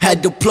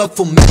 Had to plug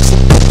for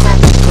Mexico,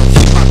 cause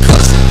he my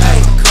cousin,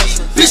 ayy.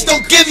 Bitch,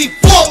 don't give me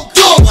fuck,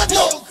 go.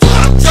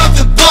 I'm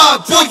driving by,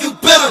 boy, you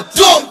better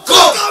don't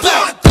go.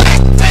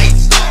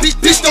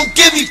 Bitch, don't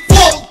give me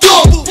fuck,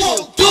 go.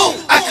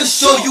 I can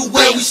show you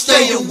where we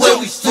stay and where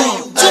we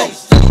from, ayy.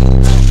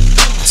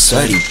 I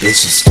swear these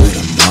bitches do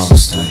the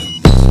most.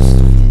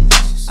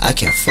 I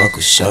can't fuck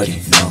with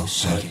shorty, no.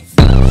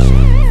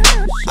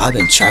 I've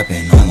been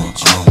trapping on my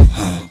own,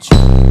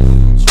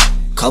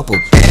 couple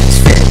bands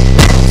for the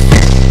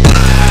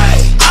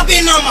I've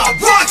been on my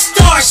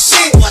Rockstar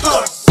shit. What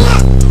the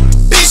fuck?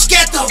 Bitch,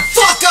 get the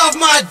fuck off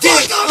my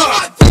dick.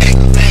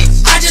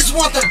 I just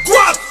want the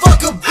guap,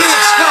 fuck a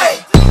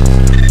bitch.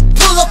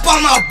 Pull up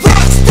on my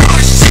Rockstar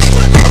shit.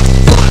 What the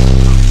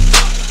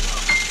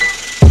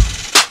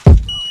fuck?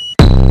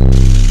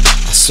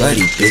 swear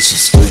these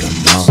bitches do the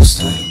most.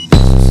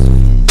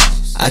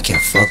 I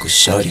can't fuck with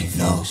shorty,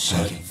 no.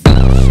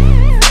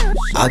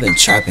 I've been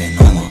trapping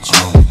on my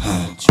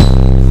own,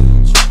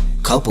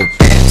 couple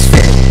bands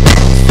for the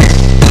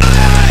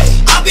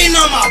I've been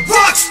on my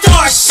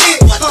Rockstar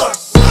shit. What the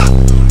fuck?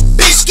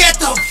 Bitch, get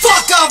the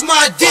fuck off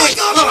my dick.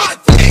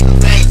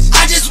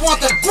 I just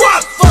want the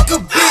guap, fuck a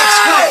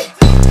bitch.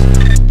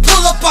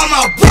 Pull up on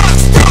my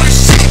Rockstar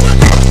shit.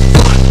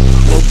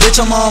 Well, bitch,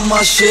 I'm on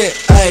my shit,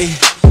 ayy.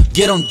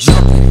 Get him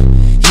jumping.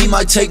 He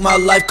might take my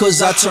life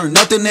cause I turn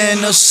nothing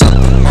into something.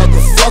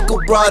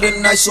 Motherfucker brought it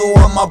nice, so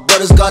all my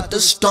brothers got the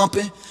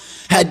stomping.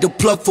 Had to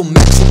plug for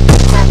Mexico,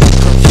 call me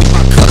cause he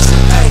my cousin,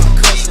 ayy.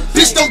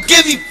 Bitch, don't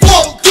give me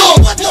fuck, go.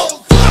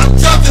 I'm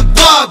driving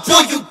by,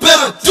 boy, you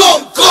better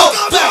don't go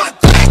back.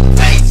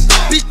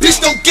 Bitch,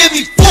 don't give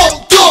me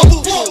fuck, go.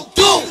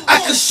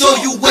 I can show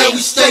you where we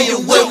stay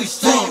and where we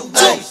from,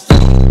 I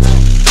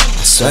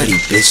swear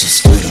these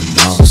bitches do the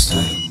most.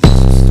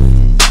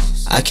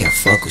 I can't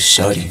fuck with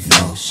shorty,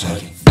 no.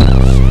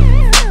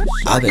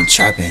 I've been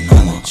trapping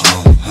on my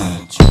own,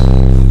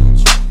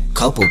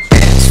 couple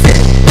bands for the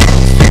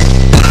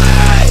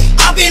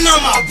I've been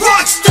on my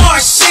Rockstar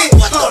shit.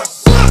 What the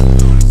fuck?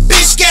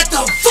 Bitch, get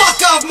the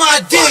fuck off my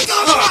dick.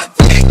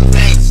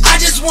 I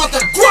just want the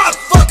guap,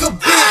 fuck a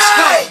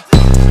bitch.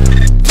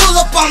 Pull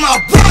up on my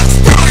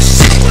Rockstar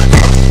shit.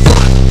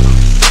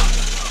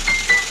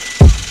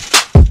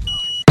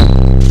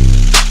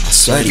 I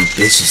swear these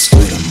bitches do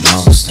the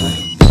most.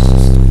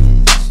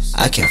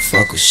 I can't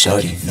fuck with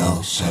shorty,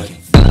 no.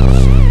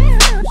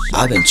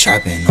 I've been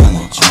trapping on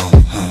my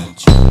own,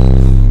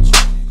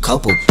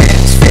 couple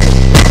bands for the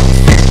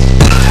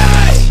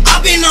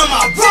I've been on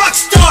my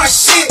Rockstar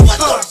shit. What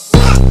the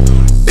fuck?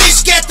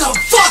 Bitch, get the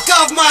fuck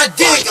off my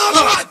dick.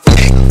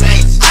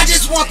 I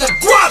just want the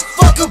guap,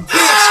 fuck a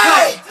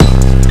bitch.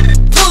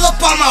 Pull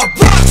up on my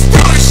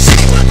Rockstar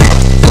shit.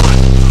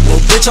 Well,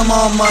 bitch, I'm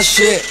on my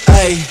shit,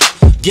 ayy.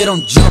 Get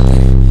him jumping.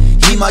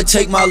 He might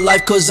take my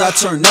life cause I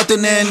turn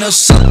nothing into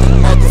something.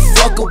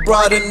 Motherfucker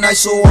brought it nice,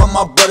 so all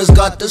my brothers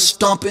got the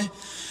stomping.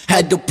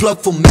 Had to plug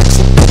for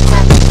Mexico,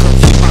 call me cause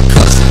he my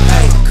cousin,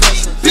 ayy.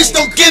 Bitch,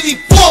 don't give me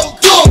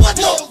fuck, go.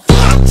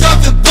 I'm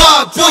driving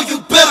by, boy,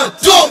 you better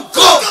don't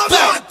go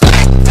back.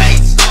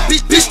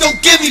 Bitch,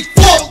 don't give me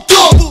fuck, go.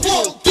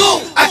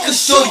 I can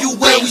show you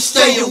where we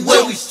stay and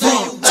where we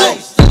from, I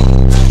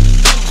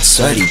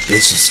swear these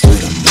bitches do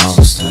the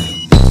most.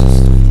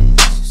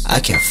 I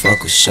can't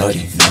fuck with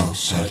shorty, no.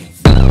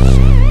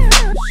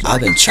 I've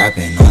been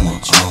trapping on my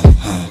own,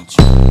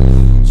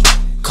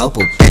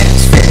 couple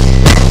bands for the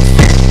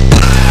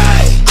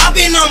I've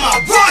been on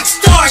my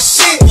Rockstar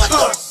shit. What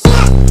the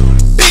fuck?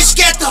 Bitch,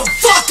 get the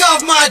fuck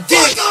off my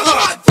dick.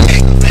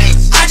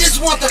 I just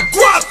want the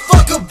guap,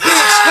 fuck a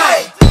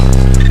bitch.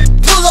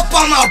 Pull up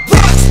on my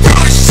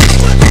Rockstar shit.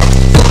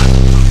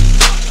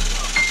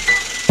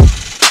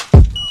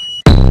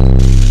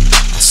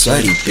 I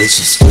swear these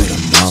bitches do the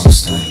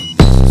most.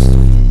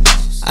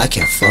 I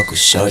can't fuck with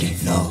shorty,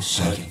 no.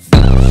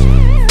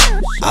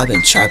 I've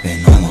been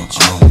trapping on my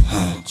own,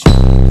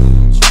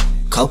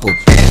 couple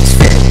bands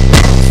for the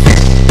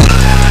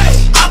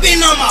I've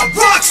been on my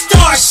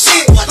Rockstar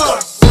shit. What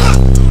the fuck?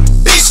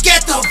 Bitch,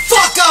 get the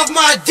fuck off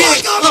my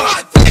dick.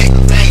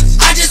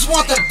 I just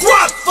want the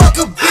guap, fuck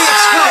a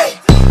bitch.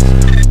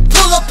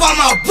 Pull up on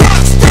my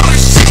Rockstar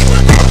shit.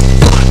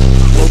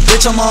 Well,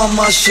 bitch, I'm on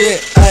my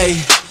shit, ayy.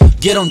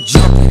 Get him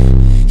jumping.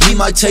 He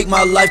might take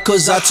my life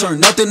cause I turn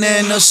nothing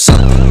into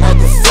something.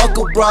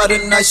 Motherfucker brought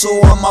it nice, so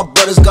all my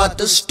brothers got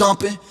the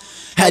stomping.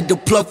 Had to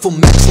plug for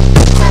Mexico,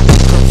 call me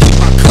cause he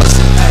my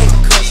cousin, ayy.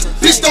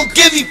 Bitch, don't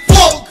give me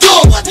fuck,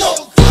 go.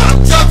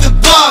 I'm driving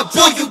by,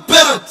 boy, you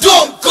better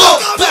don't go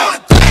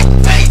back.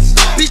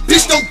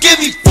 Bitch, don't give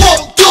me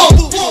fuck, go.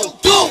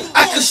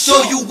 I can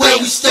show you where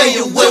we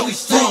stay and where we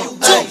from,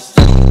 I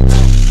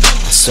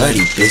swear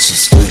these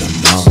bitches do the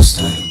most.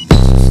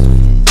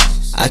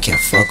 I can't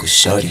fuck with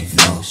shorty,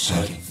 no.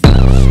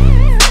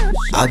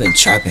 I've been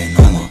trapping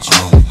on my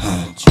own,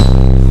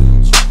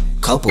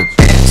 couple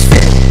bands for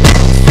the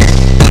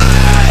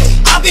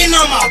I've been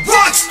on my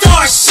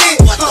Rockstar shit.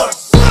 What the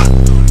fuck?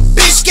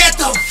 Bitch, get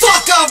the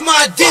fuck off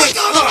my dick.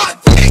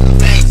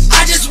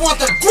 I just want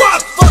the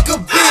guap, fuck a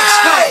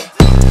bitch.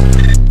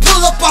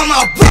 Pull up on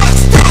my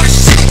Rockstar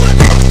shit.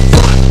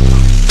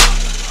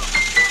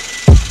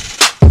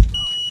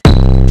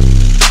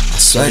 I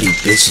swear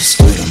these bitches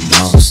do the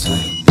most.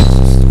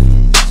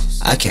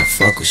 I can't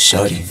fuck with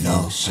shorty,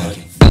 no.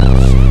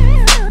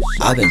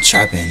 I've been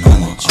trapping on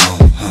my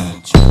own,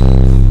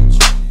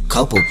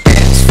 couple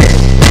bands for the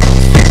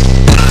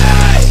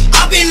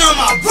I've been on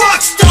my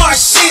Rockstar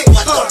shit.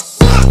 What the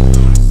fuck?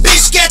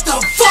 Bitch, get the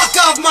fuck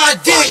off my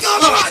dick.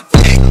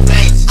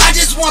 I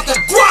just want the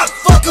guap,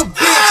 fuck a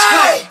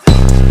bitch.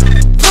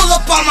 Pull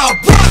up on my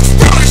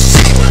Rockstar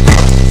shit.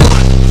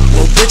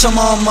 Well, bitch, I'm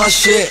on my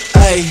shit,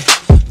 ayy.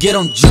 Get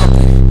him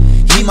jumping.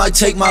 He might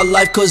take my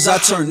life cause I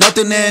turn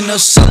nothing into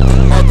something.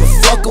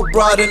 Motherfucker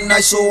brought it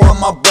nice, so all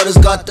my brothers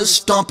got the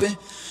stomping.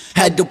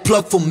 Had to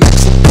plug for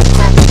Mexico,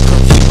 call me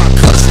cause he my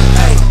cousin,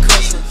 ayy.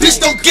 Bitch,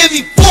 don't give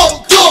me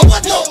fuck, go.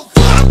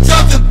 I'm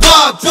driving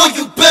by, boy,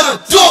 you better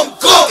don't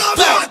go.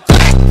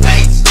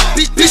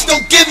 Bitch,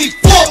 don't give me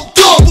fuck,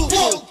 go.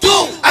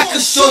 I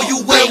can show you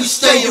where we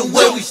stay and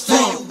where we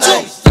from.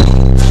 I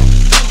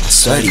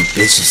swear these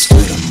bitches do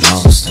the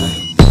most.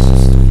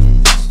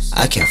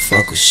 I can't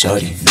fuck with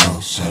shorty, no.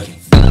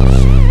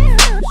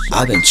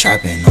 I've been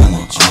trapping on my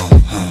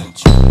own,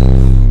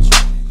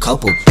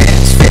 couple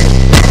bands for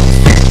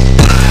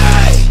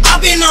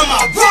I've been on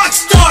my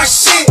Rockstar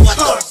shit. What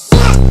the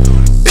fuck?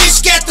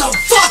 Bitch, get the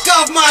fuck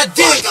off my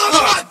dick.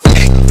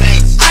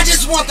 I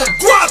just want the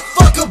guap,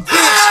 fuck a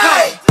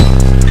bitch.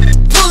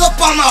 Pull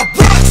up on my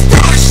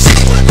Rockstar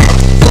shit. What the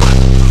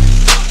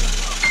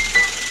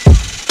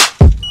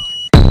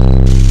fuck?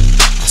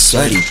 I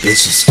swear these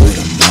bitches do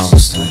the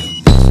most.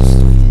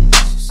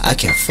 I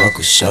can't fuck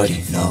with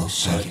shorty, no.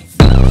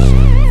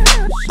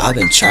 I've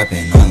been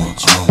trapping on my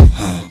own,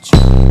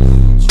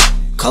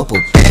 couple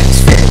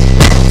bands for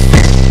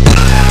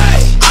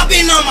I've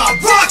been on my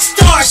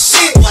Rockstar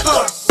shit. What the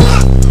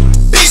fuck?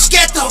 Bitch,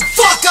 get the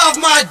fuck off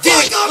my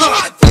dick.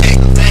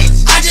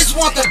 I just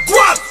want the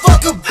guap,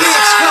 fuck a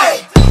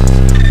bitch.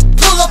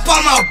 Pull up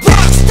on my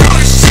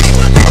Rockstar shit.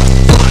 What the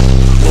fuck?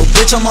 Well,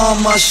 bitch, I'm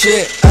on my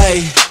shit,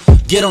 ayy.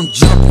 Get him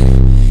jumping.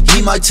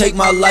 He might take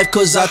my life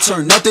cause I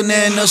turn nothing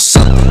into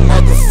something.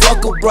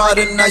 Motherfucker brought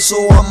a knife, so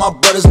all my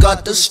brothers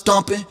got the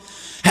stomping.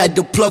 Had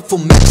to plug for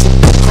Mexico,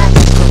 cause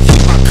he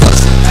my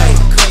cousin, ayy.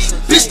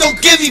 Bitch, don't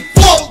give me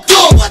fuck,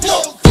 go.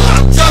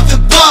 I'm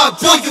driving by,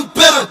 boy, you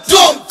better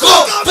don't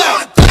go.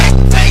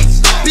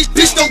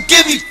 Bitch, don't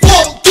give me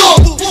fuck, go.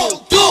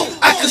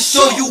 I can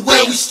show you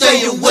where we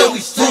stay and where we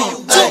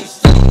from, ayy.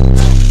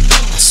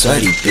 I swear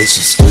these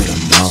bitches do the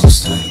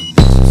most.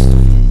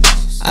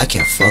 I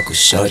can't fuck with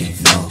shorty,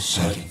 no.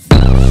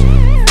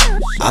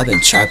 I've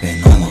been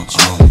trapping on my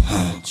own,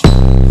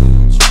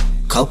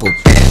 couple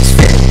bands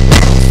for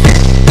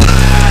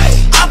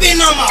I've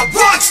been on my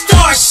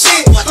Rockstar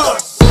shit. What the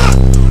fuck?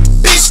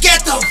 Bitch,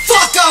 get the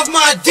fuck off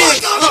my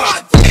dick.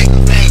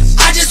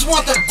 I just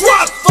want the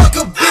guap, fuck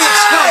a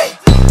bitch.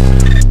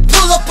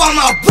 Pull up on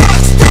my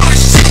Rockstar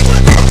shit.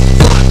 What the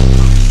fuck?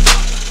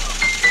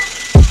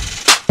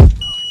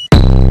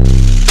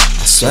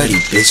 I swear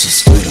these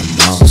bitches do the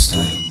most.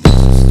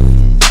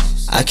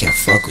 I can't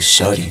fuck with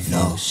shorty,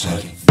 no.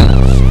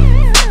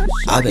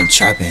 I've been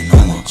trapping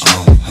on my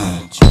own,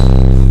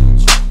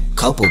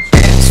 couple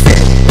bands for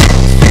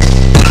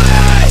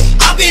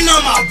I've been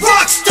on my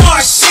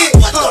Rockstar shit.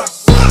 What the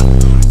fuck?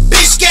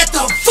 Bitch, get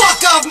the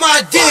fuck off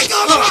my dick.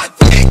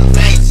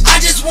 I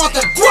just want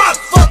the guap,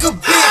 fuck a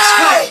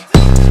bitch.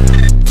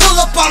 Pull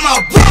up on my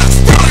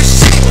Rockstar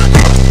shit. What the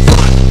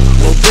fuck?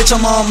 Well, bitch,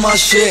 I'm on my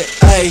shit,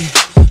 ayy.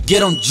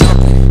 Get him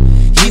jumping.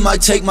 He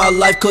might take my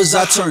life cause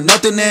I turn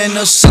nothing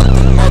into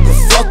something.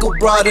 Motherfucker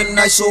brought a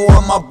knife, so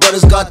all my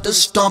brothers got the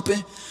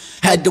stomping.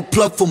 Had to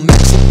plug for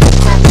Mexico,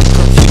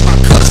 cause he my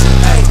cousin,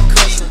 ayy.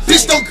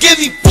 Bitch, don't give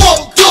me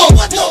fuck, go.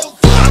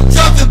 I'm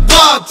driving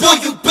by, boy,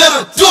 you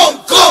better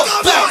don't go.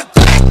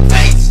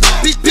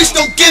 Bitch,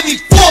 don't give me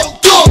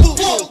fuck, go.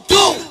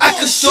 I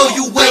can show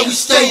you where we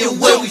stay and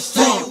where we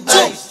from,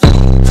 ayy.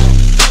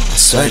 I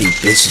swear these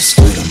bitches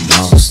do the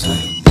most.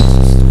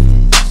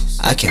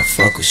 I can't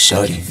fuck with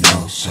shorty,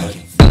 no.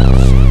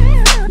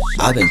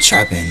 I've been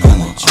trapping on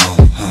my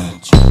own,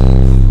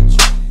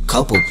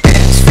 couple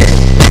bands for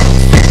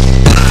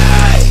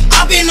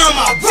I've been on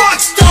my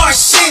Rockstar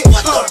shit.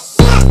 What the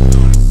fuck?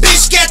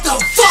 Bitch, get the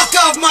fuck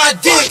off my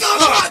dick.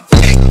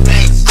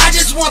 I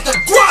just want the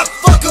guap,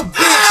 fuck a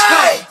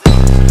bitch.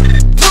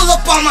 Pull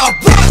up on my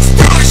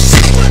Rockstar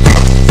shit. What the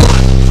fuck?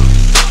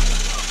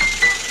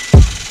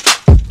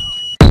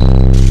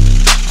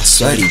 I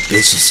swear these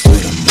bitches do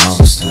the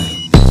most.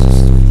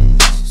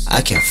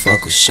 I can't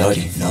fuck with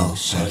shorty, no.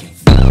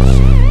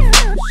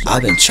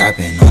 I've been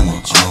trapping on my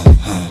own,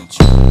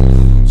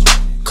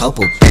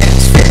 couple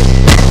bands for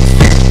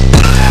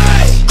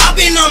I've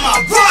been on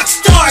my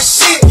Rockstar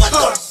shit. What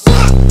the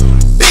fuck?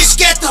 Bitch,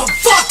 get the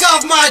fuck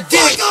off my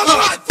dick.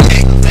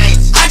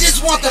 I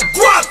just want the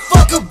guap,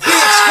 fuck a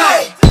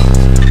bitch.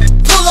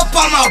 Pull up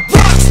on my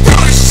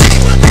Rockstar shit.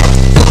 What the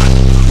fuck?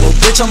 Well,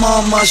 bitch, I'm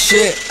on my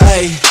shit,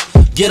 ayy.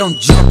 Get him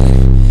jumping.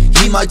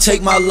 He might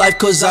take my life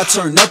cause I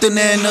turn nothing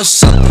into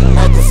something.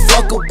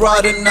 Motherfucker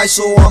brought a knife,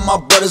 so all my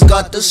brothers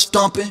got the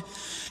stomping.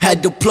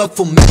 Had to plug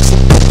for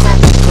Mexico,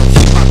 cause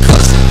he my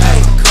cousin,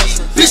 ayy.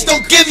 Bitch,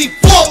 don't give me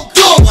fuck,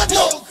 go.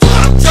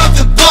 I'm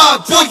driving by,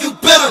 boy, you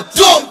better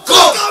don't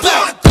go.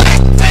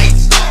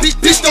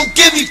 Bitch, don't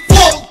give me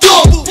fuck,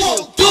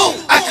 go.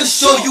 I can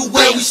show you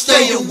where we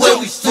stay and where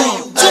we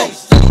from, ayy.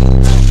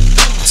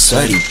 I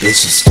swear these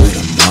bitches do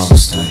the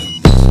most.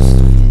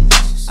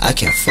 I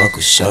can't fuck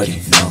with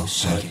shorty, no.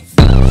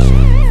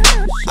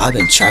 I've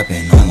been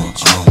trapping on my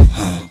own,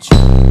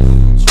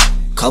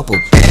 couple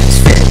bands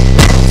for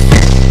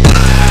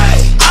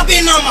I've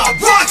been on my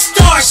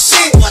Rockstar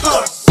shit. What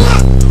the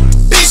fuck?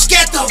 Bitch,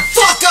 get the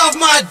fuck off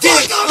my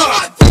dick.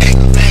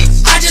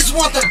 I just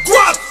want the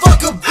guap,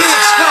 fuck a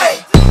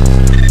bitch.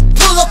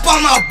 Pull up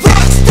on my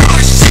Rockstar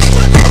shit.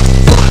 What the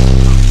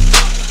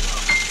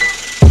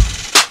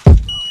fuck?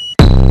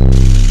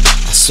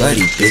 swear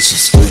these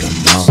bitches do the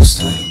most.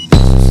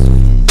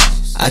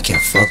 I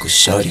can't fuck with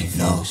shorty,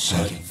 no.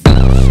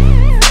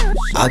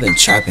 I've been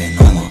trapping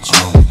on my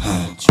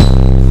own,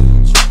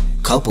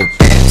 couple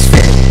bands for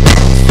the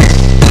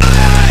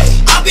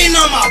I've been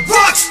on my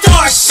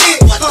Rockstar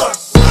shit. What the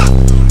fuck?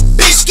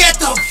 Bitch, get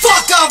the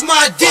fuck off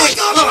my dick.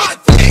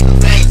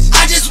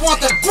 I just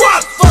want the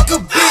guap, fuck a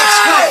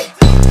bitch.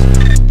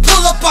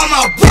 Pull up on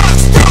my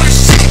Rockstar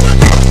shit.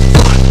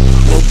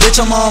 Well, bitch,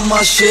 I'm on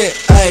my shit,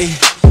 ayy.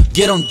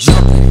 Get him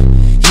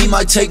jumping. He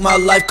might take my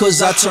life cause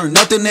I turn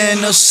nothing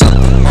into something.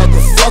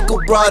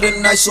 Motherfucker brought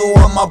it nice, so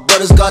all my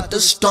brothers got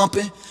the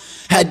stomping.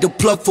 Had to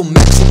plug for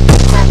Mexico,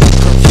 call me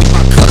cause he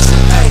my cousin,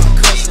 ayy.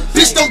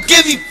 Bitch, don't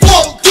give me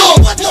fuck,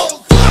 go.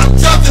 I'm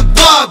driving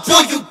by,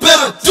 boy, you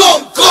better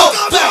don't go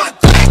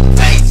back.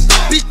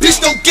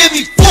 Bitch, don't give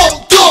me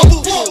fuck, go.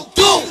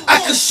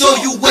 I can show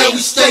you where we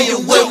stay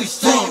and where we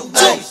from,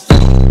 I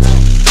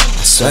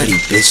swear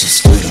these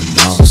bitches do the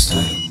most.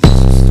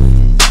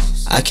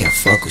 I can't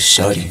fuck with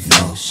shorty,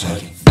 no.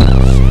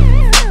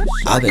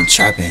 I've been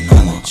trapping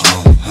on my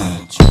own,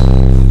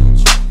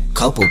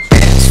 couple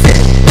bands for the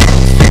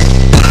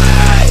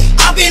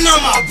I've been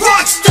on my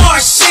Rockstar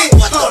shit.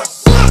 What the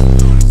fuck?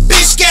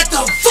 Bitch, get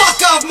the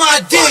fuck off my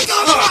dick.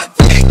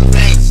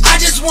 I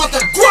just want the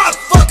guap,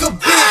 fuck a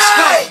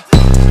bitch.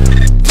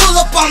 Pull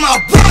up on my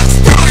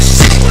Rockstar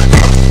shit.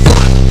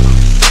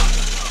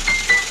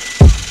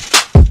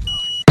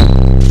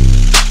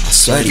 I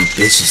swear these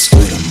bitches do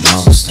the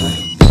most.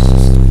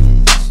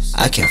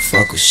 I can't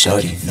fuck with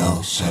shorty,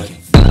 no.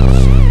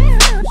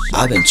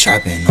 I've been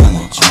trapping on my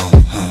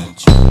own,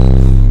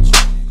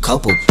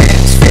 couple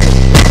bands for the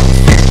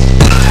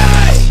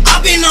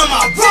I've been on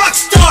my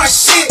Rockstar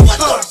shit. What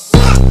the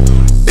fuck?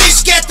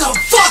 Bitch, get the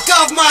fuck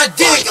off my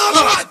dick.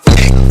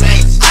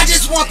 I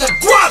just want the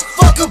guap,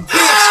 fuck a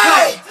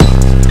bitch.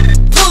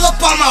 Pull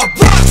up on my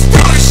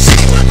Rockstar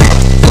shit.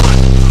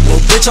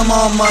 Well, bitch, I'm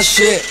on my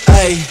shit,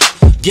 ayy.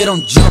 Get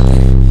him jumping.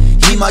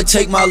 He might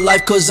take my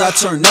life cause I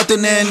turn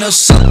nothing into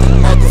something.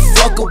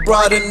 Motherfucker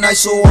brought it nice,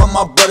 so all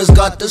my brothers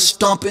got the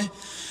stomping.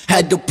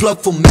 Had to plug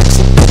for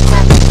Mexico,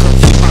 call me cause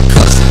he my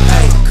cousin,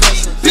 ayy.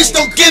 Bitch,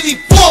 don't give me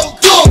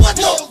fuck, go.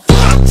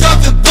 I'm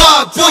driving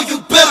by, boy,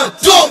 you better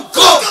don't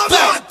go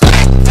back.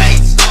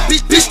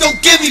 Bitch,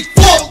 don't give me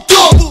fuck, go.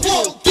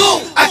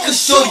 I can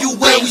show you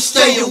where we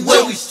stay and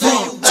where we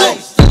from, I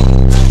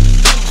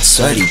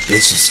swear these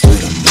bitches do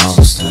the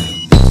most.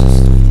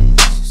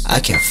 I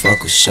can't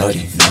fuck with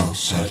shorty, no.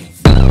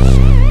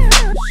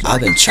 I've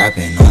been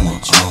trapping on my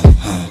own,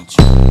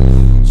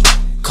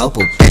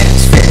 couple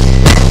bands for the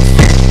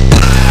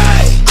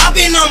I've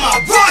been on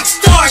my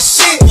Rockstar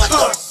shit. What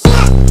the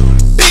fuck?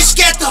 Bitch,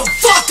 get the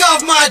fuck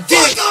off my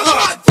dick.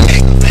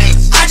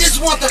 I just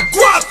want the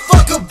guap,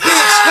 fuck a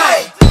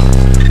bitch.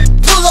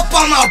 Pull up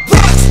on my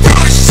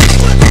Rockstar shit.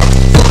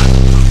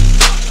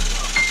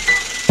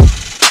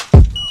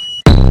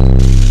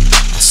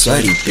 I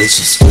swear these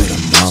bitches do the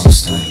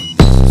most.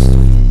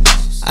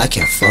 I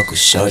can't fuck with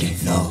shorty,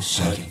 no.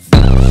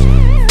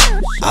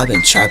 I've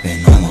been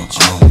trapping on my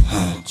own,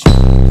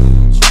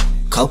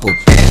 couple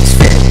bands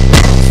for the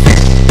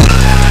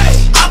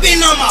I've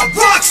been on my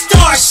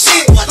Rockstar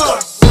shit. What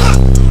the fuck?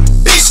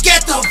 Bitch,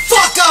 get the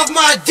fuck off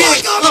my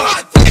dick.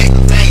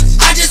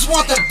 I just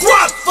want the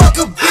guap, fuck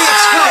a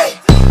bitch.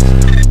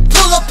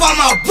 Pull up on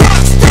my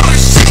Rockstar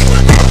shit.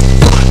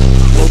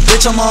 Well,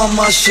 bitch, I'm on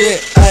my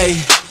shit, ayy.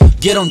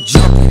 Get him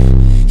jumping.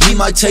 He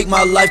might take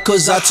my life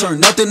cause I turn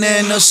nothing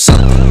into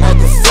something.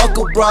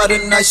 Motherfucker brought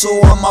it nice, so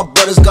all my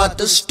brothers got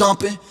the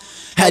stomping.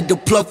 Had to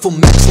plug for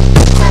Mexico,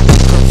 call me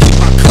cause he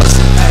my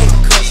cousin, ayy.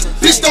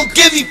 Bitch, don't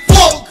give me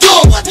fuck,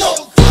 go.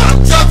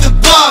 I'm driving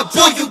by,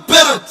 boy, you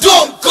better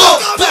don't go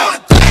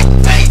back.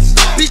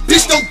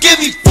 Bitch, don't give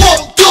me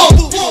fuck, go.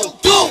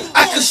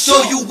 I can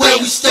show you where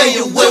we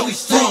stay and where we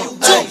from,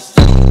 I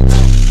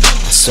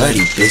swear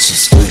these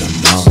bitches do the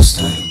most.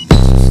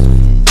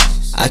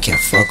 I can't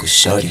fuck with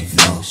shorty,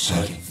 no.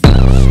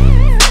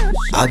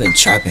 I've been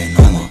trapping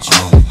on my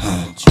own,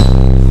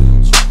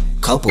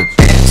 couple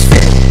bands for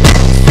the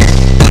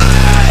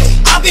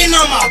I've been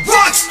on my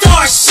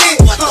Rockstar shit.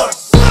 What the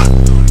fuck?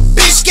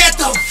 Bitch, get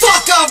the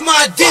fuck off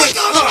my dick.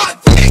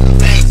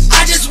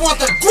 I just want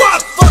the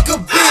guap, fuck a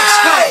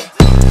bitch.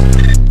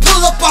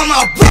 Pull up on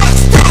my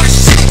Rockstar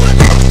shit.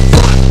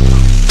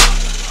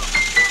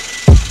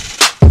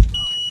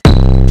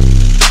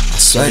 I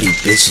swear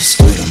these bitches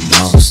do the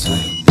most.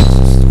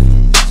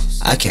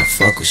 I can't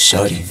fuck with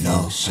shorty,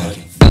 no.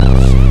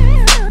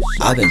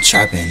 I've been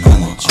trapping on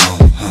my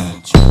own,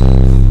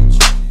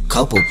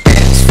 couple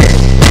bands for the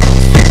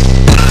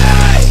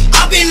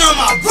I've been on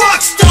my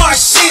Rockstar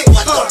shit.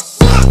 What the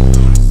fuck?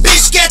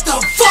 Bitch, get the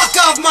fuck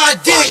off my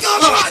dick.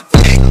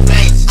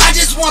 I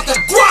just want the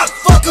guap,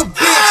 fuck a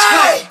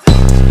bitch.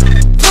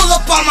 Pull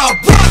up on my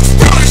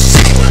Rockstar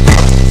shit.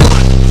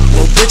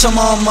 Well, bitch, I'm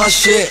on my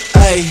shit,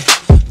 ayy.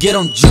 Get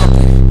him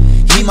jumping.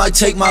 He might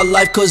take my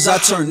life cause I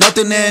turn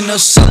nothing into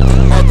something.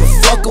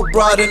 Motherfucker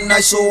brought it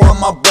nice, so all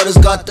my brothers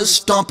got the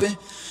stomping.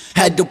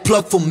 Had to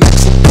plug for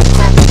Mexico,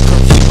 call me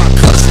cause he my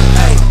cousin,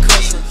 ayy.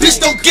 Bitch,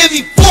 don't give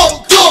me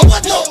fuck, go.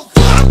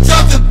 I'm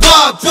dropping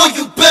by, boy,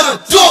 you better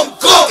don't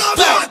go.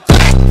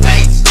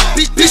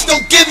 Bitch,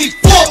 don't give me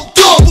fuck.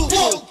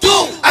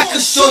 I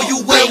can show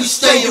you where we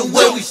stay and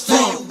where we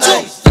from.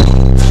 I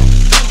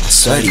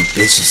swear these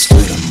bitches do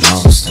the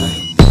most.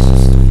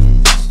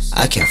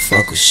 I can't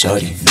fuck with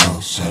shorty, no.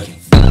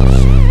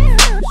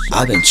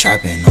 I've been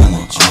trapping on my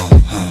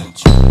own,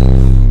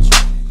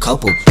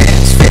 couple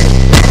bands for the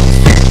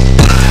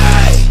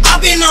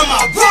I've been on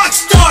my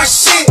Rockstar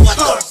shit. What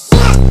the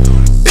fuck?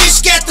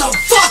 Bitch, get the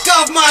fuck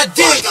off my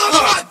dick.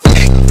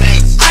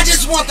 I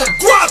just want the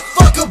guap,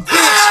 fuck a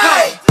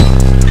bitch.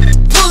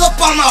 Pull up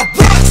on my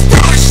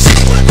Rockstar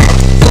shit. What the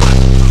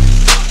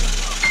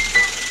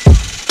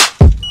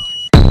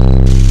fuck?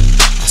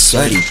 I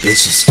swear these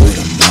bitches do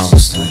the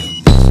most.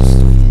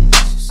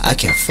 I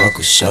can't fuck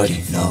with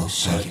shorty, no.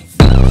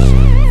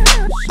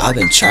 I've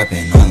been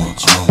trapping on my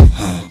own,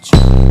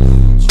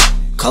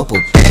 couple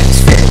bands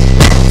for the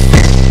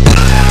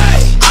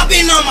I've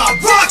been on my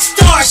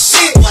Rockstar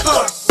shit. What the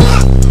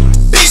fuck?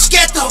 Bitch,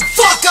 get the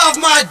fuck off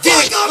my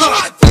dick.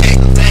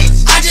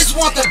 I just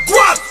want the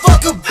guap,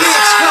 fuck a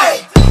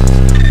bitch.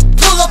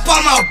 Pull up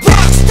on my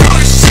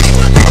Rockstar shit.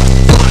 What the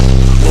fuck?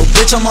 Well,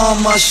 bitch, I'm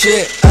on my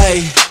shit,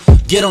 ayy.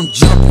 Get him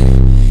jumping.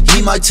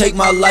 He might take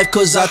my life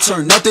cause I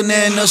turn nothing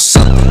into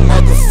something.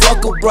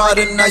 Motherfucker brought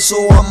a knife, so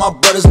all my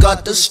brothers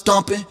got the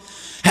stomping.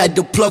 Had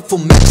to plug for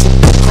Mexico,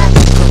 cause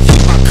he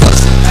my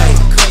cousin, ayy.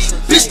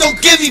 Bitch, don't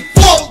give me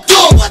fuck.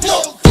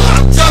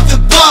 I'm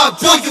dropping by,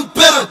 boy, you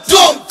better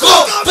don't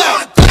go.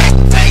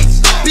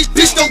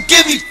 Bitch, don't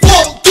give me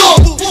fuck.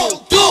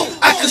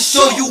 I can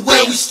show you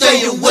where we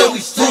stay and where we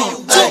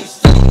from. I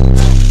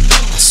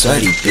swear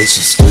these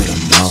bitches do the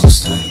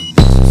most.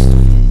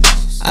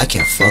 I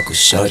can't fuck with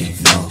shorty,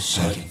 no.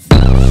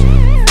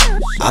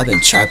 I've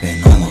been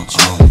trapping on my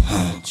own,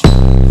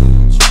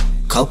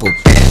 couple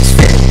bands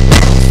for the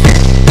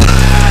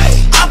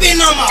I've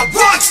been on my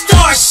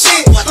Rockstar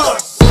shit. What the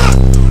fuck?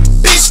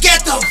 Bitch,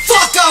 get the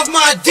fuck off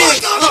my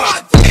dick.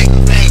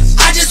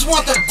 I just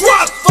want the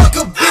guap, fuck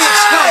a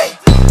bitch.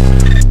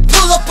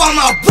 Pull up on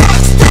my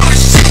Rockstar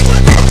shit.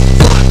 What the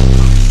fuck?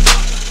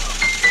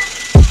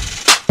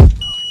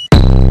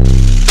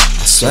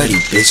 I swear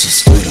these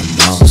bitches do the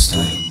most.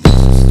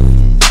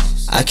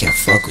 I can't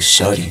fuck with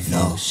shorty,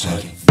 no.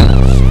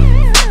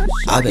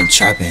 I've been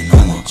trapping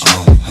on my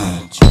own,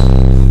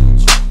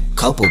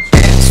 couple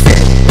bands for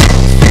the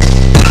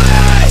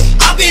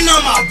I've been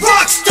on my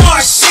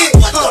Rockstar shit.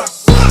 What the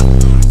fuck?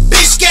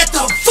 Bitch, get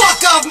the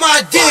fuck off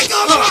my dick.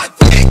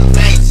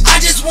 I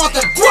just want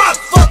the guap,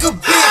 fuck a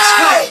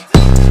bitch.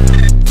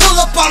 Pull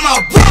up on my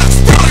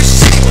Rockstar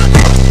shit. What the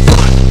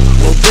fuck?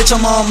 Well, bitch,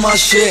 I'm on my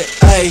shit,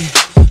 ayy.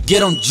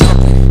 Get him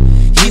jumping.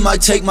 He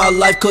might take my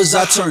life cause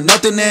I turn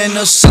nothing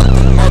into something.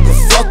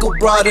 Motherfucker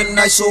brought a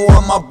knife, so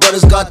all my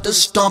brothers got the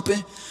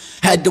stomping.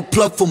 Had to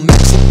plug for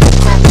Mexico,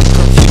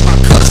 cause he my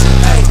cousin,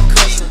 ayy.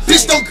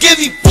 Bitch, don't give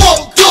me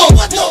fuck.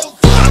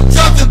 I'm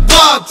dropping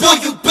by, boy,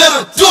 you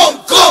better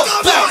don't go.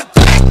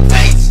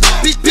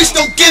 Bitch,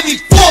 don't give me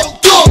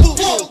fuck.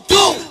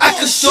 I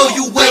can show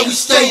you where we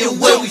stay and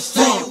where we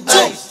from. I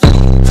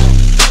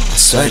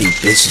swear these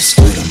bitches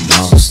do the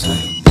most.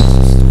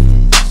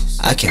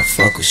 I can't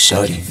fuck with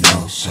shorty,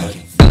 no.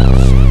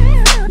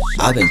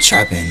 I've been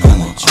trapping on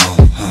my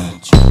own,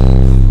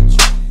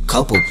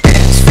 couple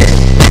bands for the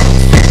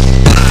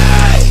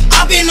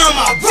I've been on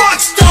my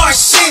Rockstar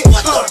shit.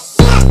 What the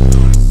fuck?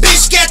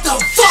 Bitch, get the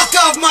fuck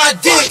off my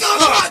dick.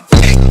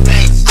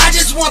 I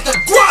just want the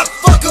guap,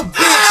 fuck a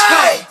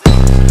bitch.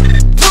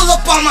 Pull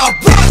up on my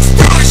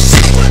Rockstar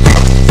shit. What the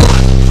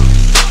fuck?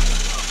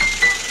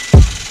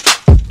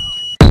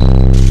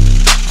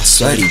 I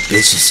swear these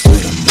bitches do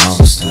the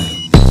most.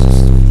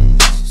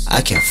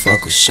 I can't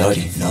fuck with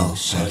shorty, no.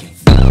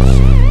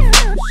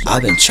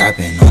 I've been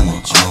trapping on my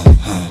own,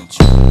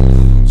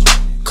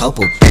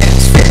 couple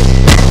bands for the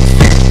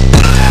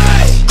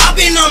I've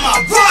been on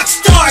my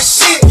Rockstar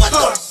shit. What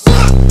the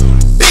fuck?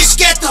 Bitch,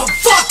 get the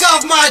fuck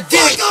off my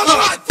dick.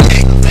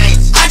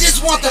 I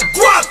just want the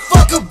guap,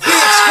 fuck a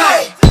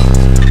bitch.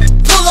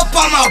 Pull up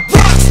on my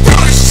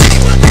Rockstar shit.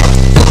 What the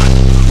fuck?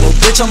 Well,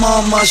 bitch, I'm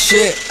on my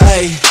shit,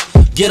 ayy.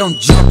 Get him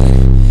jumping.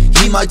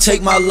 He might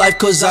take my life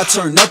cause I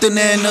turn nothing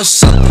into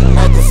something.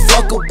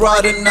 Motherfucker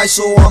brought a knife,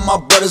 so all my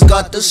brothers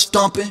got the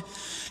stomping.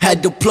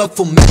 Had to plug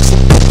for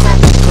Mexico,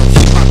 cause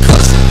he my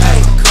cousin,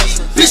 ayy.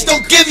 Bitch,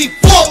 don't give me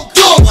fuck.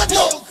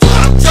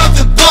 I'm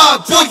dropping by,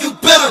 boy, you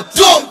better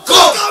don't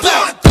go.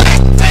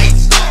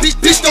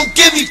 Bitch, don't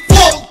give me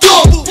fuck.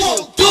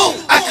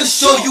 I can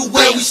show you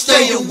where we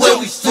stay and where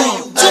we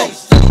from. I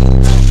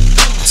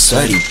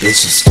swear these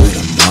bitches do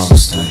the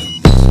most.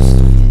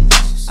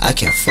 I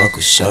can't fuck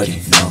with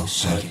shorty, no.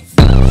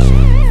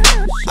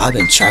 I've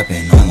been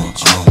trapping on my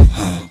own,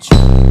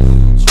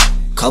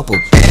 couple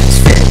bands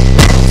for the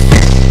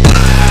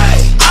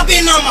I've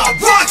been on my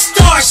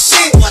Rockstar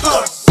shit. What the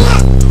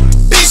fuck?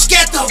 Bitch,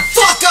 get the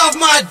fuck off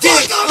my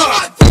dick.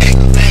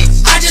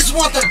 I just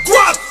want the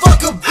guap,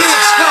 fuck a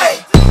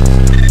bitch.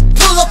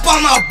 Pull up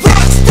on my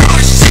Rockstar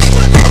shit.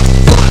 What the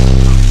fuck?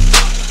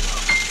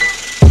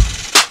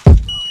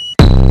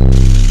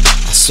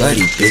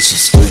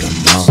 bitches do the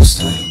most.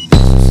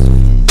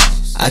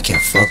 I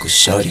can't fuck with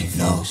shorty,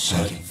 no.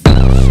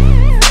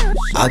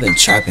 I've been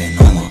trapping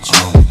on my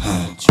own,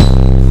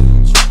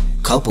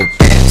 couple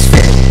bands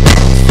for the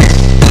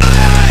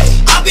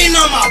I've been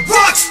on my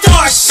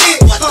Rockstar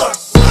shit. What the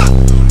fuck?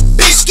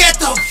 Bitch, get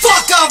the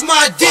fuck off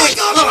my dick.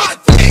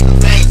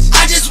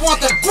 I just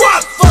want the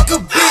guap, fuck a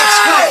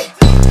bitch.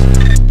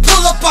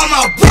 Pull up on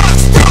my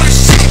Rockstar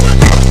shit.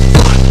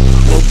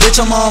 Well, bitch,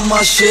 I'm on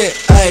my shit,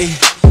 ayy.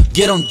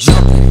 Get him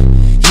jumping.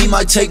 He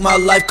might take my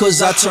life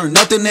cause I turn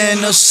nothing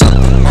into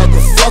something.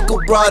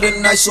 Motherfucker brought it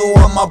nice, so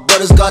all my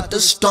brothers got the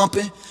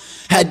stomping.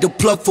 Had to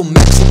plug for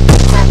Mexico,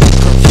 call me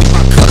cause he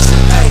my cousin,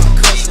 ayy.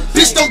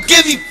 Bitch, don't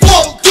give me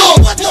fuck, go.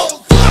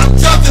 I'm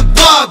driving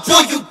by,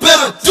 boy, you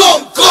better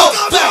don't go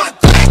back.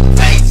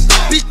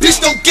 Bitch,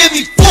 don't give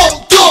me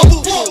fuck,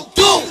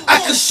 go. I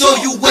can show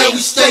you where we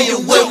stay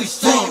and where we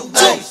from,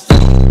 I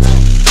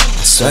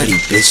swear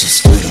these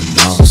bitches do the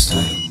most.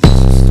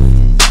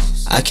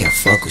 I can't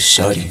fuck with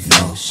shorty,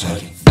 no.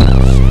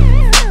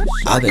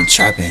 I've been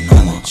trapping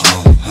on my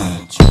own,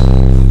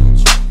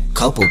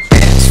 couple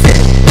bands for the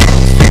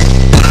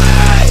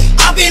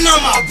I've been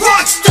on my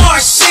Rockstar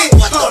shit.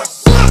 What the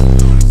fuck?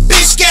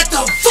 Bitch, get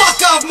the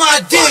fuck off my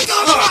dick.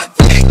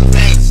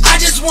 I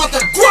just want the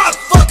guap,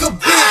 fuck a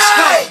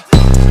bitch.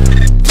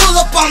 Pull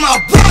up on my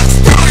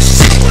Rockstar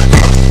shit.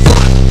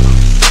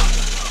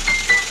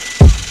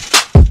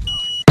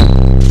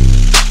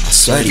 I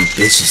swear these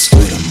bitches do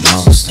the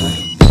most.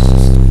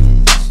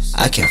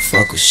 I can't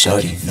fuck with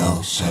shorty,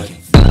 no.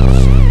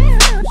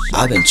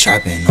 I've been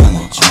trapping on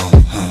my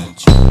own,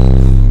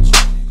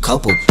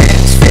 couple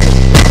bands for the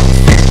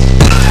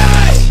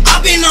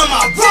I've been on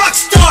my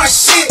Rockstar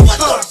shit. What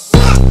the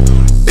fuck?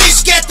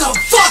 Bitch, get the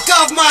fuck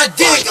off my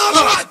dick.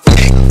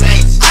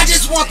 I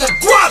just want the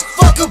guap,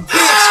 fuck a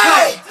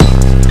bitch.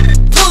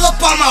 Pull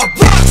up on my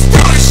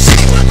Rockstar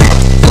shit.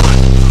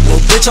 Well,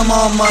 bitch, I'm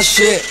on my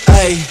shit,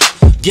 ayy.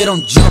 Get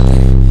him jumping.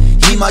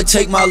 He might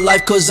take my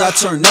life cause I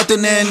turn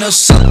nothing into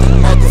something.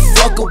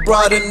 Motherfucker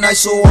brought it nice,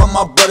 so all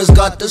my brothers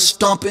got the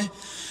stomping.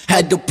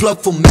 Had to plug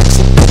for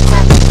Mexico,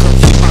 call me cause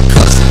he my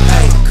cousin,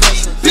 ayy.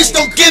 Bitch,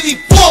 don't give me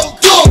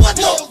fuck, go.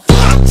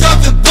 I'm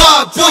driving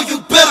by, boy,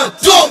 you better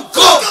don't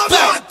go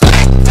back.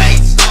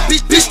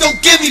 Bitch,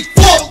 don't give me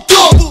fuck,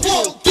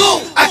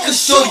 go. I can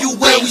show you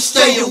where we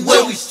stay and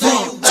where we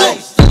from, I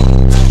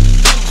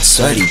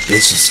swear these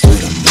bitches do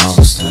the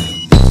most.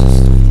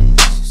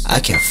 I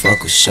can't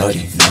fuck with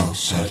shorty, no.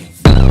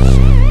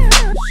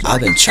 I've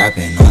been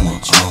trapping on my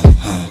own,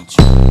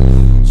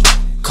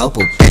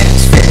 couple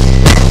bands for the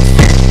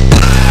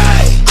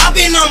I've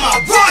been on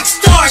my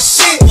Rockstar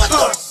shit. What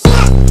the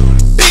fuck?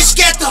 Bitch,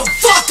 get the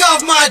fuck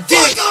off my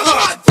dick.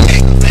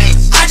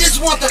 I just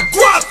want the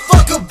guap,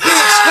 fuck a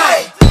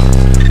bitch.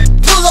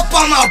 Pull up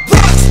on my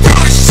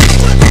Rockstar shit.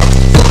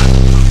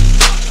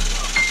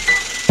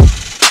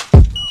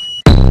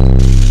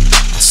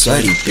 I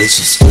swear these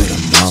bitches do the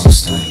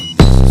most.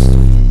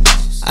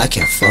 I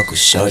can't fuck with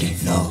shorty,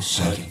 no.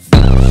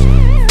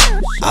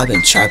 I've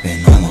been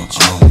trapping on my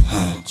own,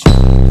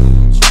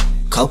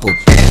 couple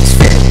bands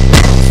for the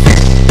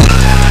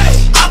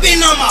I've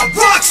been on my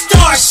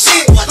Rockstar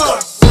shit. What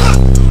the fuck?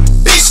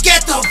 Bitch,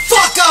 get the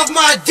fuck off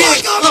my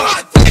dick.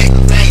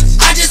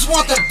 I just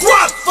want the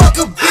guap, fuck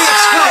a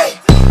bitch.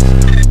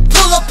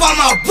 Pull up on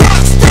my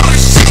Rockstar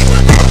shit.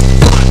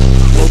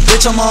 Well,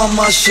 bitch, I'm on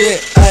my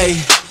shit, ayy.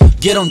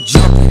 Get him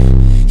jumping.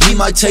 He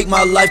might take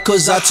my life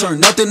cause I turn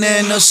nothing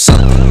into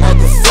something.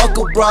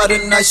 Motherfucker brought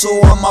it nice, so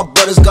all my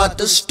brothers got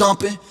the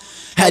stomping.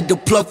 Had to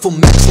plug for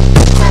Mexico,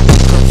 call me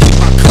cause he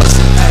my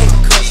cousin, ayy.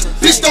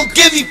 Bitch, don't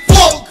give me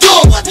fuck,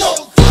 go. I'm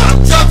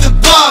driving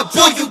by,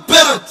 boy, you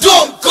better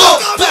don't go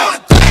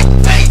back.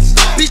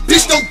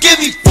 Bitch, don't give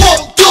me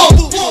fuck, go.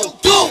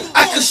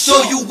 I can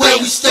show you where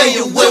we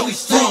stay and where we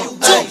from,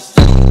 I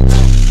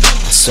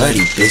swear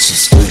these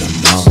bitches do the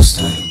most.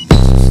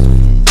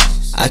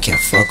 I can't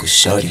fuck with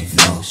shorty,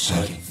 no.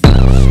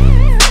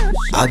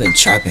 I've been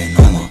trapping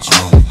on my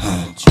own,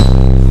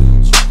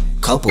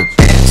 couple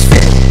bands for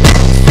the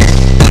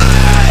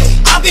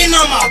I've been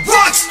on my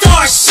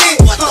Rockstar shit.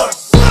 What the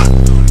fuck?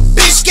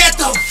 Bitch, get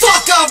the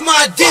fuck off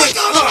my dick.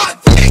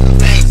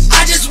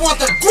 I just want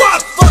the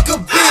guap, fuck a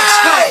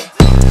bitch.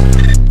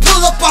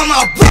 Pull up on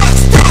my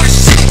Rockstar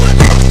shit.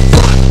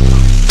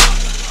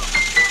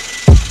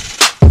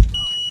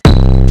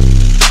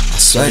 I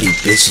swear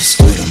these bitches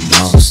do the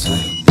most.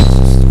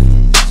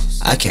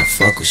 I can't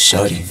fuck with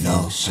shorty,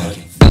 no.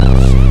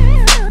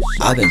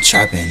 I've been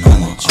trapping on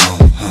my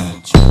own,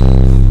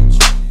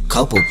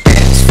 couple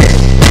bands for the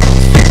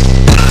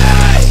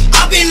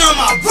I've been on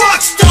my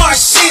Rockstar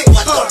shit.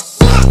 What the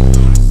fuck?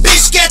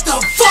 Bitch, get the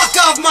fuck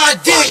off my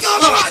dick.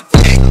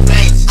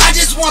 I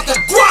just want the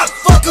guap,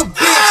 fuck a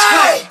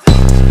bitch.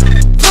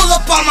 Pull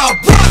up on my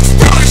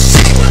Rockstar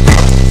shit.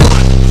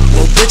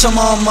 Well, bitch, I'm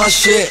on my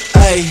shit,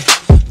 ayy.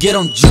 Get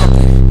him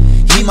jumping.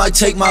 He might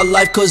take my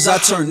life cause I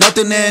turn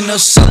nothing into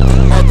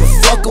something.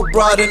 Motherfucker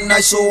brought it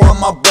nice, so all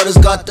my brothers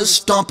got the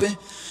stomping.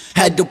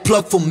 Had to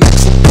plug for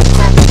Mexico,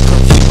 call me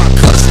cause he my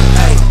cousin,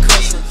 ayy.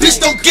 Bitch,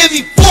 don't give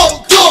me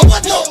fuck, go.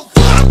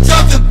 I'm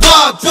driving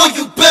by, boy,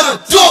 you better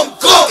don't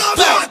go.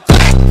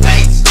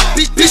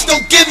 Bitch,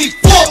 don't give me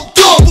fuck.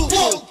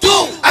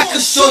 I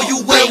can show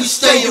you where we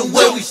stay and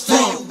where we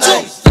from.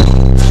 I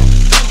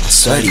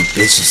swear these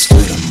bitches do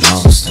the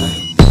most.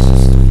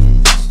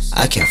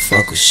 I can't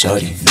fuck with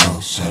shorty,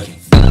 no.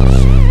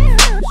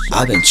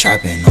 I've been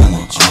trapping on my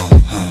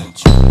own,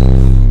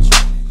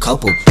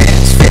 couple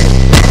bands for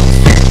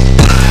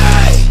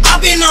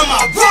I've been on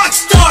my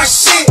Rockstar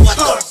shit. What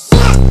the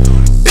fuck?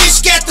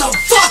 Bitch, get the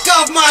fuck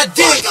off my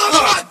dick.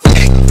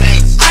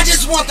 I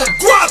just want the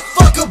guap,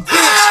 fuck a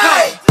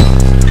bitch.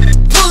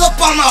 Pull up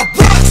on my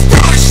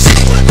Rockstar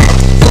shit. What the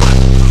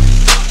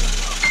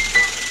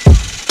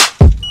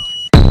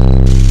fuck?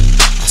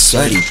 I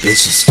swear these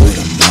bitches do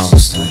the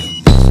most.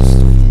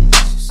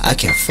 I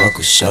can't fuck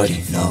with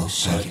shorty, no.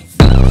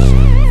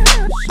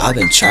 I've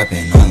been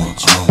trapping on my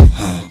own,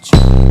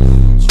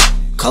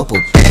 couple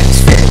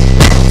bands for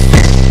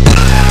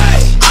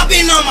I've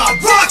been on my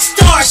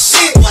Rockstar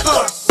shit. What the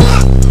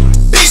fuck?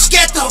 Bitch,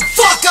 get the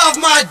fuck off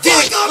my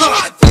dick.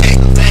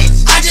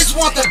 I just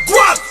want the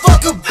guap,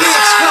 fuck a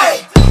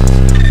bitch.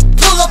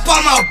 Pull up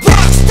on my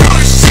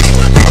Rockstar shit.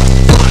 What the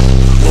fuck?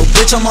 Well,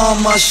 bitch, I'm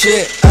on my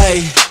shit,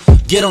 ayy.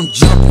 Get him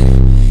jumping.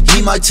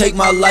 He might take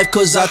my life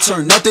cause I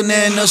turn nothing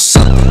into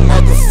something.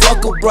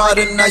 Motherfucker brought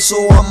a knife,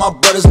 so all my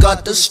brothers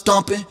got the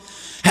stomping.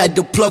 Had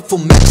to plug for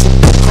Mexico,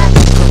 cause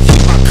he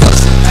my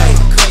cousin, ayy.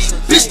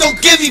 Bitch, don't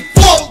give me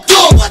fuck,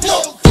 I'm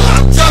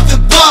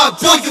driving by,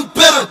 boy, you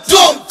better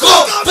don't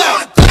go.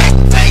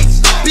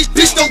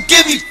 Bitch, don't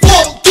give me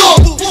fuck,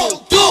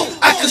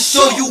 I can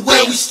show you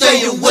where we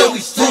stay and where we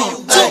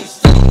from, ayy.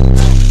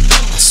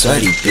 I swear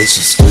these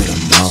bitches do the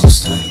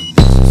most.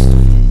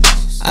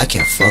 I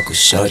can't fuck with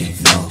shorty,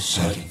 no.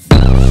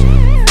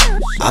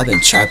 I've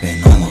been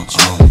trapping on my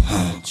own,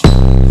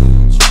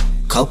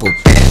 couple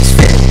bands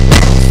for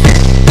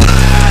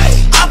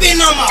I've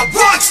been on my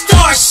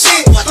Rockstar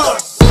shit. What the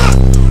fuck?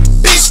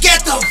 Bitch,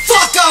 get the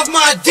fuck off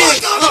my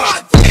dick.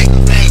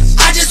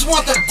 I just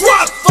want the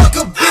guap, fuck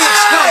a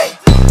bitch.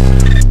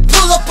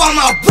 Pull up on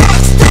my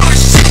Rockstar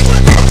shit.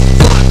 What the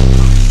fuck?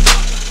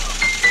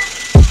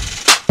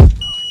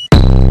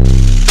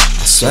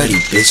 I swear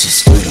these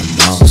bitches do the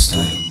most.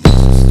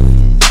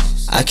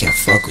 I can't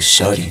fuck with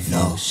shorty,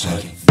 no.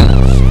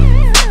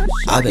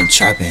 I've been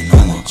trapping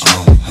on my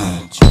own,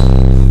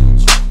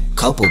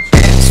 couple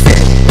bands for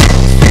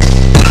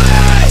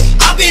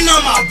I've been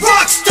on my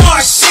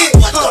Rockstar shit.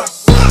 What the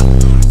fuck?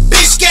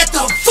 Bitch, get the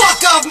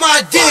fuck off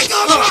my dick.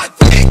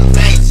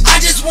 I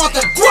just want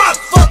the guap,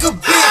 fuck a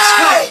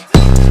bitch.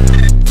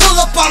 Pull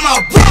up on my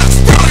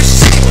Rockstar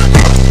shit. What the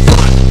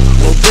fuck?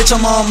 Well, bitch,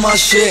 I'm on my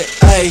shit,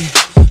 ayy.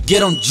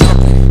 Get him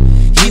jumping.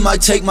 He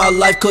might take my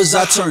life cause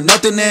I turn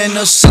nothing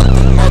into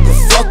something.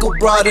 Motherfucker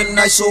brought a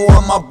knife, so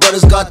all my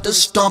brothers got the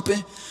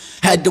stomping.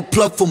 Had to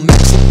plug for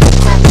Mexico,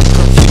 cause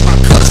he my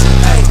cousin,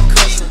 ayy.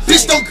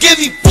 Bitch, don't give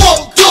me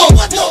fuck, I'm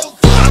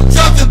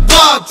driving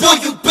by, boy,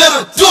 you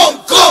better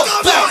don't go.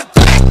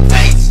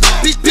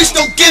 Bitch,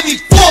 don't give me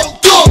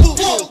fuck,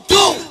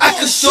 I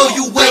can show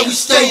you where we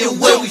stay and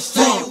where we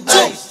from,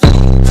 ayy.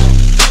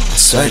 I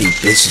swear these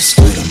bitches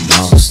do the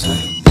most.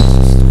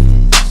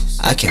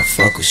 I can't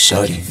fuck with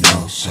shorty,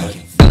 no.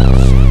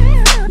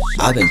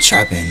 I've been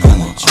trapping on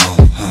my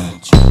own,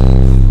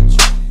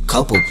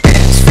 couple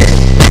bands for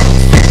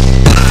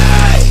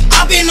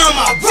I've been on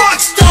my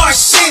Rockstar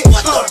shit.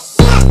 What the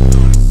fuck?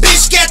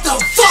 Bitch, get the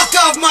fuck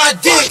off my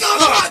dick.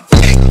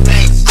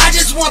 I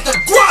just want the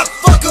guap,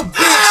 fuck a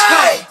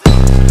bitch.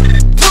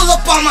 Pull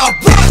up on my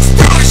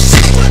Rockstar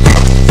shit. What the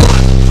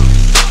fuck?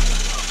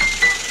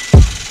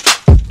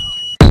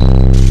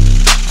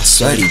 I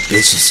swear these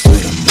bitches do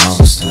the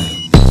most.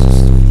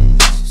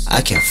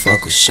 I can't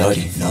fuck with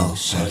shorty, no.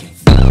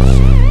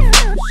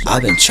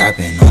 I've been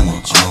trapping on my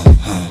own,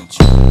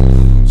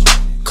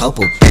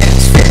 couple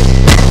bands for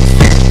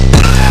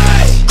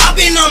I've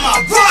been on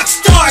my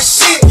Rockstar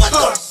shit. What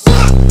the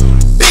fuck?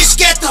 Bitch,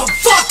 get the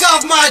fuck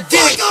off my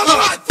dick.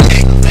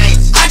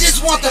 I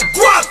just want the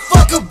guap,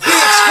 fuck a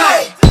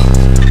bitch.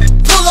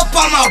 Pull up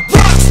on my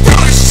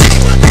Rockstar shit.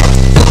 What the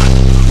fuck?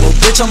 Well,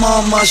 bitch, I'm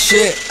on my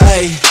shit,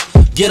 ayy.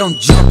 Get him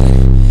jumping.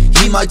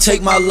 He might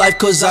take my life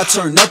cause I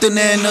turn nothing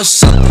into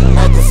something.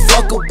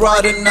 Motherfucker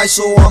brought a knife,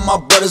 so all my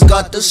brothers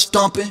got the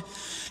stomping.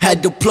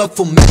 Had to plug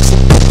for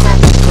Mexico, cause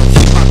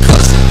he my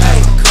cousin,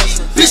 ayy.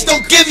 Bitch,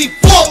 don't give me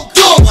fuck,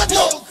 I'm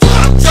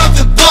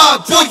driving by,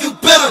 boy, you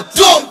better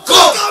don't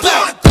go.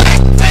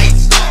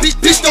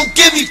 Bitch, don't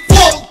give me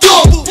fuck,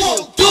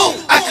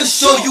 I can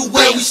show you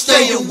where we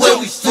stay and where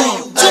we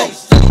from, ayy.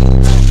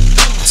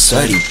 I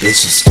swear these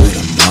bitches do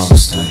the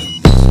most.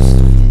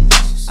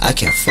 I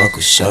can't fuck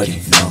with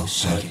shorty, no.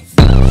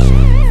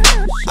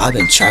 I've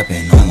been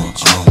trapping on my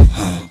own,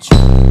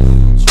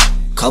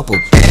 couple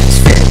bands